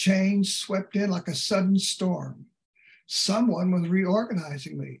winds of change swept in like a sudden storm. Someone was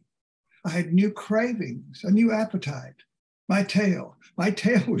reorganizing me. I had new cravings, a new appetite. My tail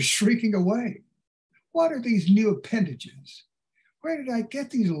was shrieking away. What are these new appendages? Where did I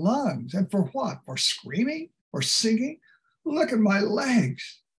get these lungs? And for what? For screaming or singing? Look at my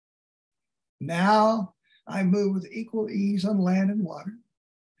legs. Now I move with equal ease on land and water.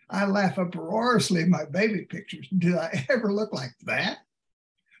 I laugh uproariously at my baby pictures. Did I ever look like that?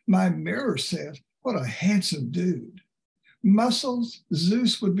 My mirror says, what a handsome dude. Muscles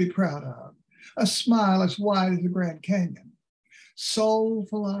Zeus would be proud of. A smile as wide as the Grand Canyon.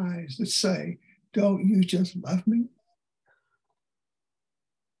 Soulful eyes that say, don't you just love me?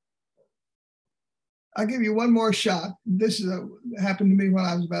 I'll give you one more shot. This happened to me when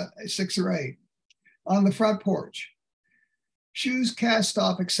I was about 6 or 8 on the front porch. Shoes cast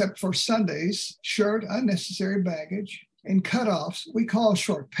off except for Sundays, shirt, unnecessary baggage, and cutoffs we call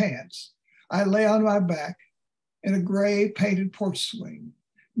short pants. I lay on my back in a gray painted porch swing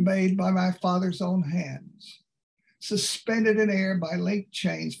made by my father's own hands, suspended in air by link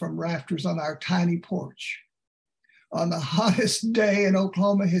chains from rafters on our tiny porch. On the hottest day in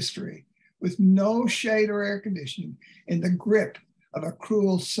Oklahoma history, with no shade or air conditioning, in the grip of a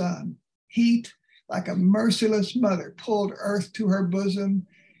cruel sun, heat like a merciless mother pulled earth to her bosom,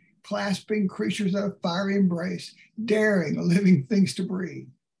 clasping creatures in a fiery embrace, daring living things to breathe.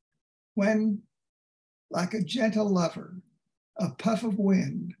 When, like a gentle lover, a puff of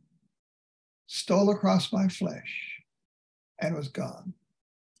wind stole across my flesh and was gone.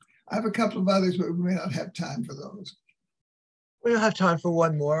 I have a couple of others, but we may not have time for those. We'll have time for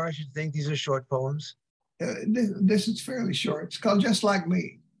one more. I should think these are short poems. This is fairly short. It's called Just Like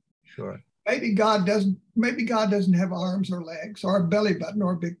Me. Sure. Maybe God doesn't have arms or legs or a belly button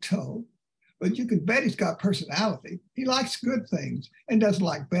or a big toe, but you can bet he's got personality. He likes good things and doesn't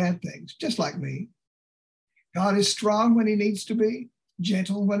like bad things, just like me. God is strong when he needs to be,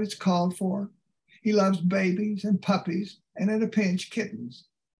 gentle when it's called for. He loves babies and puppies and in a pinch, kittens,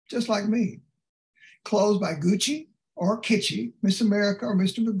 just like me. Clothes by Gucci or Kitschy, Miss America or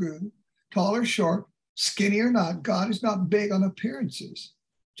Mr. Magoo, tall or short, skinny or not, God is not big on appearances,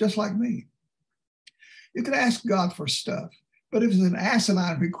 just like me. You can ask God for stuff, but if it's an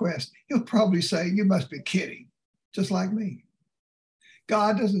asinine request, he'll probably say, you must be kidding, just like me.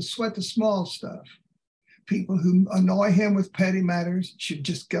 God doesn't sweat the small stuff. People who annoy him with petty matters should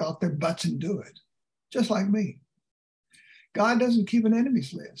just get off their butts and do it, just like me. God doesn't keep an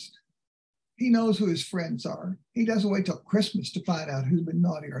enemies list. He knows who his friends are. He doesn't wait till Christmas to find out who's been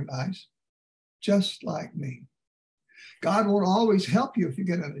naughty or nice, just like me. God won't always help you if you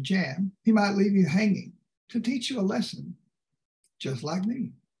get in a jam. He might leave you hanging to teach you a lesson, just like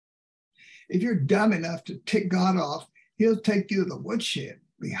me. If you're dumb enough to tick God off, he'll take you to the woodshed,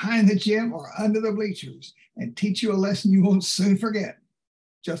 behind the gym or under the bleachers, and teach you a lesson you won't soon forget,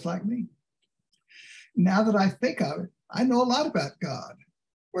 just like me. Now that I think of it, I know a lot about God.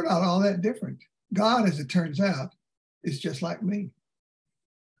 We're not all that different. God, as it turns out, is just like me.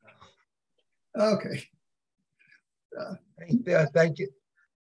 Okay. Thank you.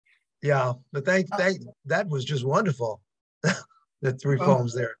 Yeah, but that was just wonderful. The 3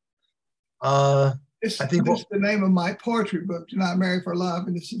 poems there. This I think is the name of my poetry book, Do Not Marry for Love.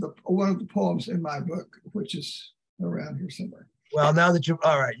 And this is one of the poems in my book, which is around here somewhere. well, now that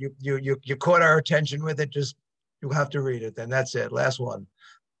all right, you caught our attention with it, just you have to read it. Then that's it. Last one.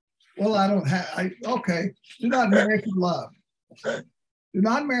 Well, I don't have, okay. Do not marry for love. Do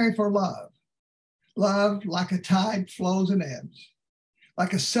not marry for love. Love, like a tide, flows and ebbs.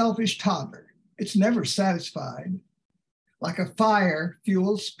 Like a selfish toddler, it's never satisfied. Like a fire,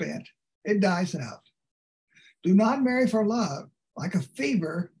 fuel spent, it dies out. Do not marry for love. Like a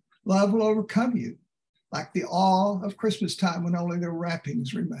fever, love will overcome you. Like the awe of Christmas time when only the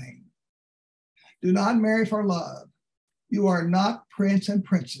wrappings remain. Do not marry for love. You are not prince and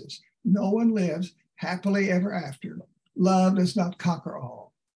princess. No one lives happily ever after. Love does not conquer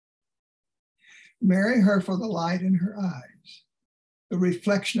all. Marry her for the light in her eyes, the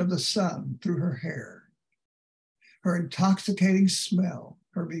reflection of the sun through her hair, her intoxicating smell,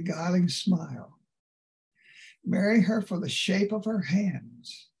 her beguiling smile. Marry her for the shape of her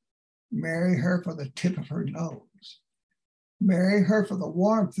hands. Marry her for the tip of her nose. Marry her for the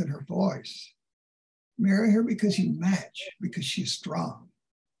warmth in her voice. Marry her because you match, because she's strong.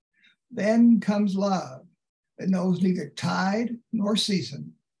 Then comes love that knows neither tide nor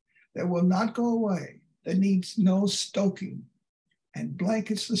season, that will not go away, that needs no stoking, and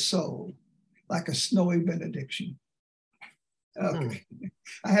blankets the soul like a snowy benediction. Okay,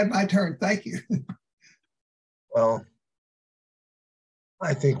 I had my turn. Thank you. Well,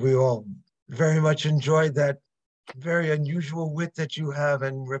 I think we all very much enjoyed that very unusual wit that you have,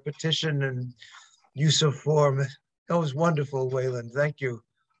 and repetition and use of form. That was wonderful, Wayland. Thank you.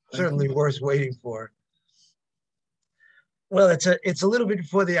 Certainly worth waiting for. Well, it's a little bit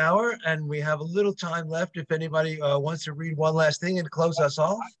before the hour, and we have a little time left. If anybody wants to read one last thing and close us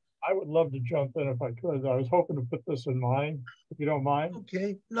off. I would love to jump in if I could. I was hoping to put this in mine, if you don't mind.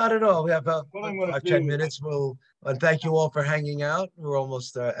 Okay, not at all. We have 10 minutes. We'll thank you all for hanging out. We're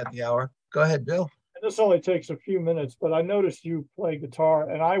almost at the hour. Go ahead, Bill. And this only takes a few minutes, but I noticed you play guitar,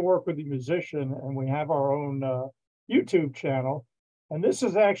 and I work with a musician, and we have our own YouTube channel. And this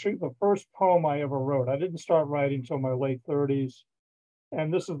is actually the first poem I ever wrote. I didn't start writing until my late 30s.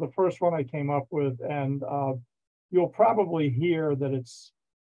 And this is the first one I came up with. And you'll probably hear that it's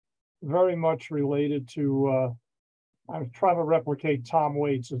very much related to, I'm trying to replicate Tom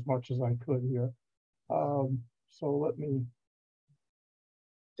Waits as much as I could here. So let me.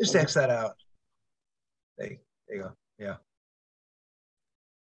 Just X that out. There you go. Yeah.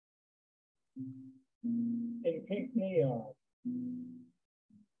 In pink neon,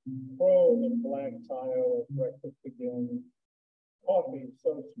 chrome and black tile as breakfast begins. Coffee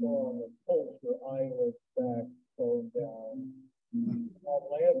so strong it pulls your eyelids back, going down. On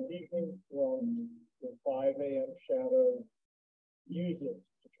last evening's drunk, with 5 a.m. shadows, use it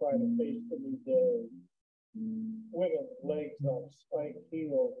to try to face the new day. Women's legs on spiked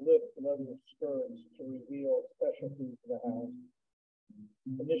heels lift leather skirts to reveal specialties of the house.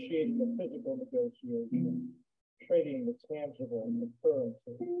 Initiating a physical negotiation, trading the tangible and the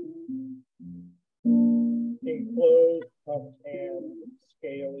currency. In clothes, puffed hands,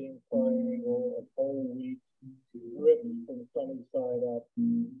 scaling triangle of whole wheat, dripped from sunny side up.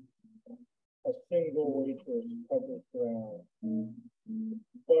 A single waitress covers ground.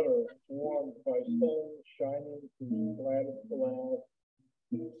 Butter warmed by sun shining through slatted glass,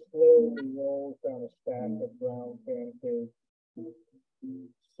 slowly rolls down a stack of brown pancakes.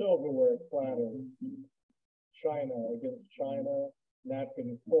 Silverware clatters, china against china,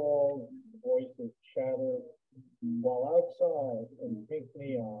 napkin falls, voices chatter, while outside in pink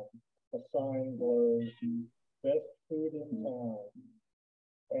neon, a sign glows, best food in town,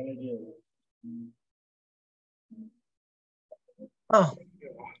 and it is. Oh,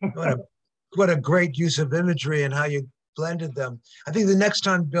 what a great use of imagery and how you blended them. I think the next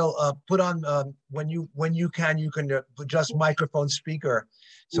time, Bill, put on when you can adjust microphone speaker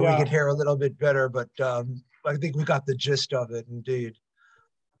so we could hear a little bit better. But I think we got the gist of it, indeed.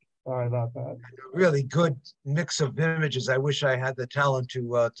 Sorry about that. Really good mix of images. I wish I had the talent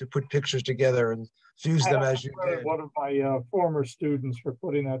to put pictures together and fuse them as you did. One of my former students for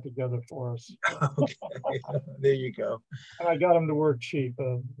putting that together for us. Okay, there you go. And I got him to work cheap.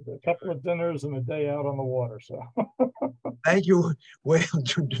 A couple of dinners and a day out on the water. So thank you. Well,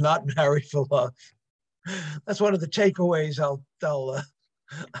 do not marry for love. That's one of the takeaways I'll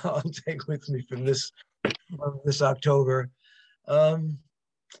take with me from this October. Can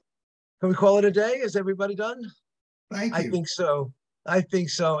we call it a day? Is everybody done? Thank you. I think so. I think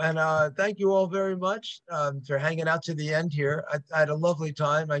so. And thank you all very much for hanging out to the end here. I had a lovely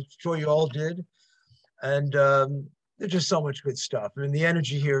time. I'm sure you all did. And there's just so much good stuff. I mean, the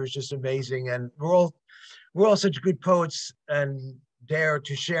energy here is just amazing, and we're all such good poets and dare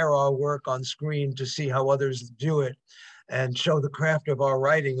to share our work on screen to see how others do it and show the craft of our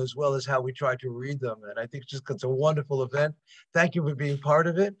writing as well as how we try to read them. And I think it's a wonderful event. Thank you for being part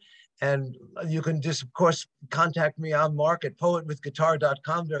of it. And you can just, of course, contact me. I'm Mark at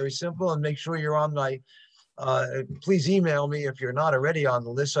poetwithguitar.com, very simple, and make sure you're on my, please email me if you're not already on the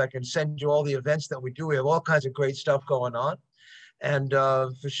list so I can send you all the events that we do. We have all kinds of great stuff going on. And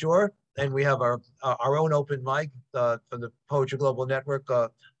for sure, and we have our own open mic from the Poetry Global Network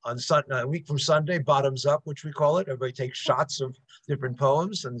on a week from Sunday, Bottoms Up, which we call it. Everybody takes shots of different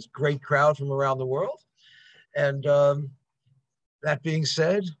poems, and it's a great crowd from around the world. And that being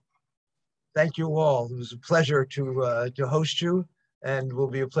said, thank you all. It was a pleasure to host you, and will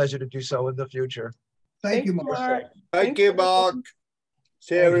be a pleasure to do so in the future. Thank you, Mark. Thank you, Mark.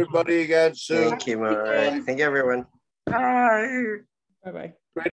 See everybody again soon. Thank you, Mark. Thank you, everyone. Bye. Bye-bye.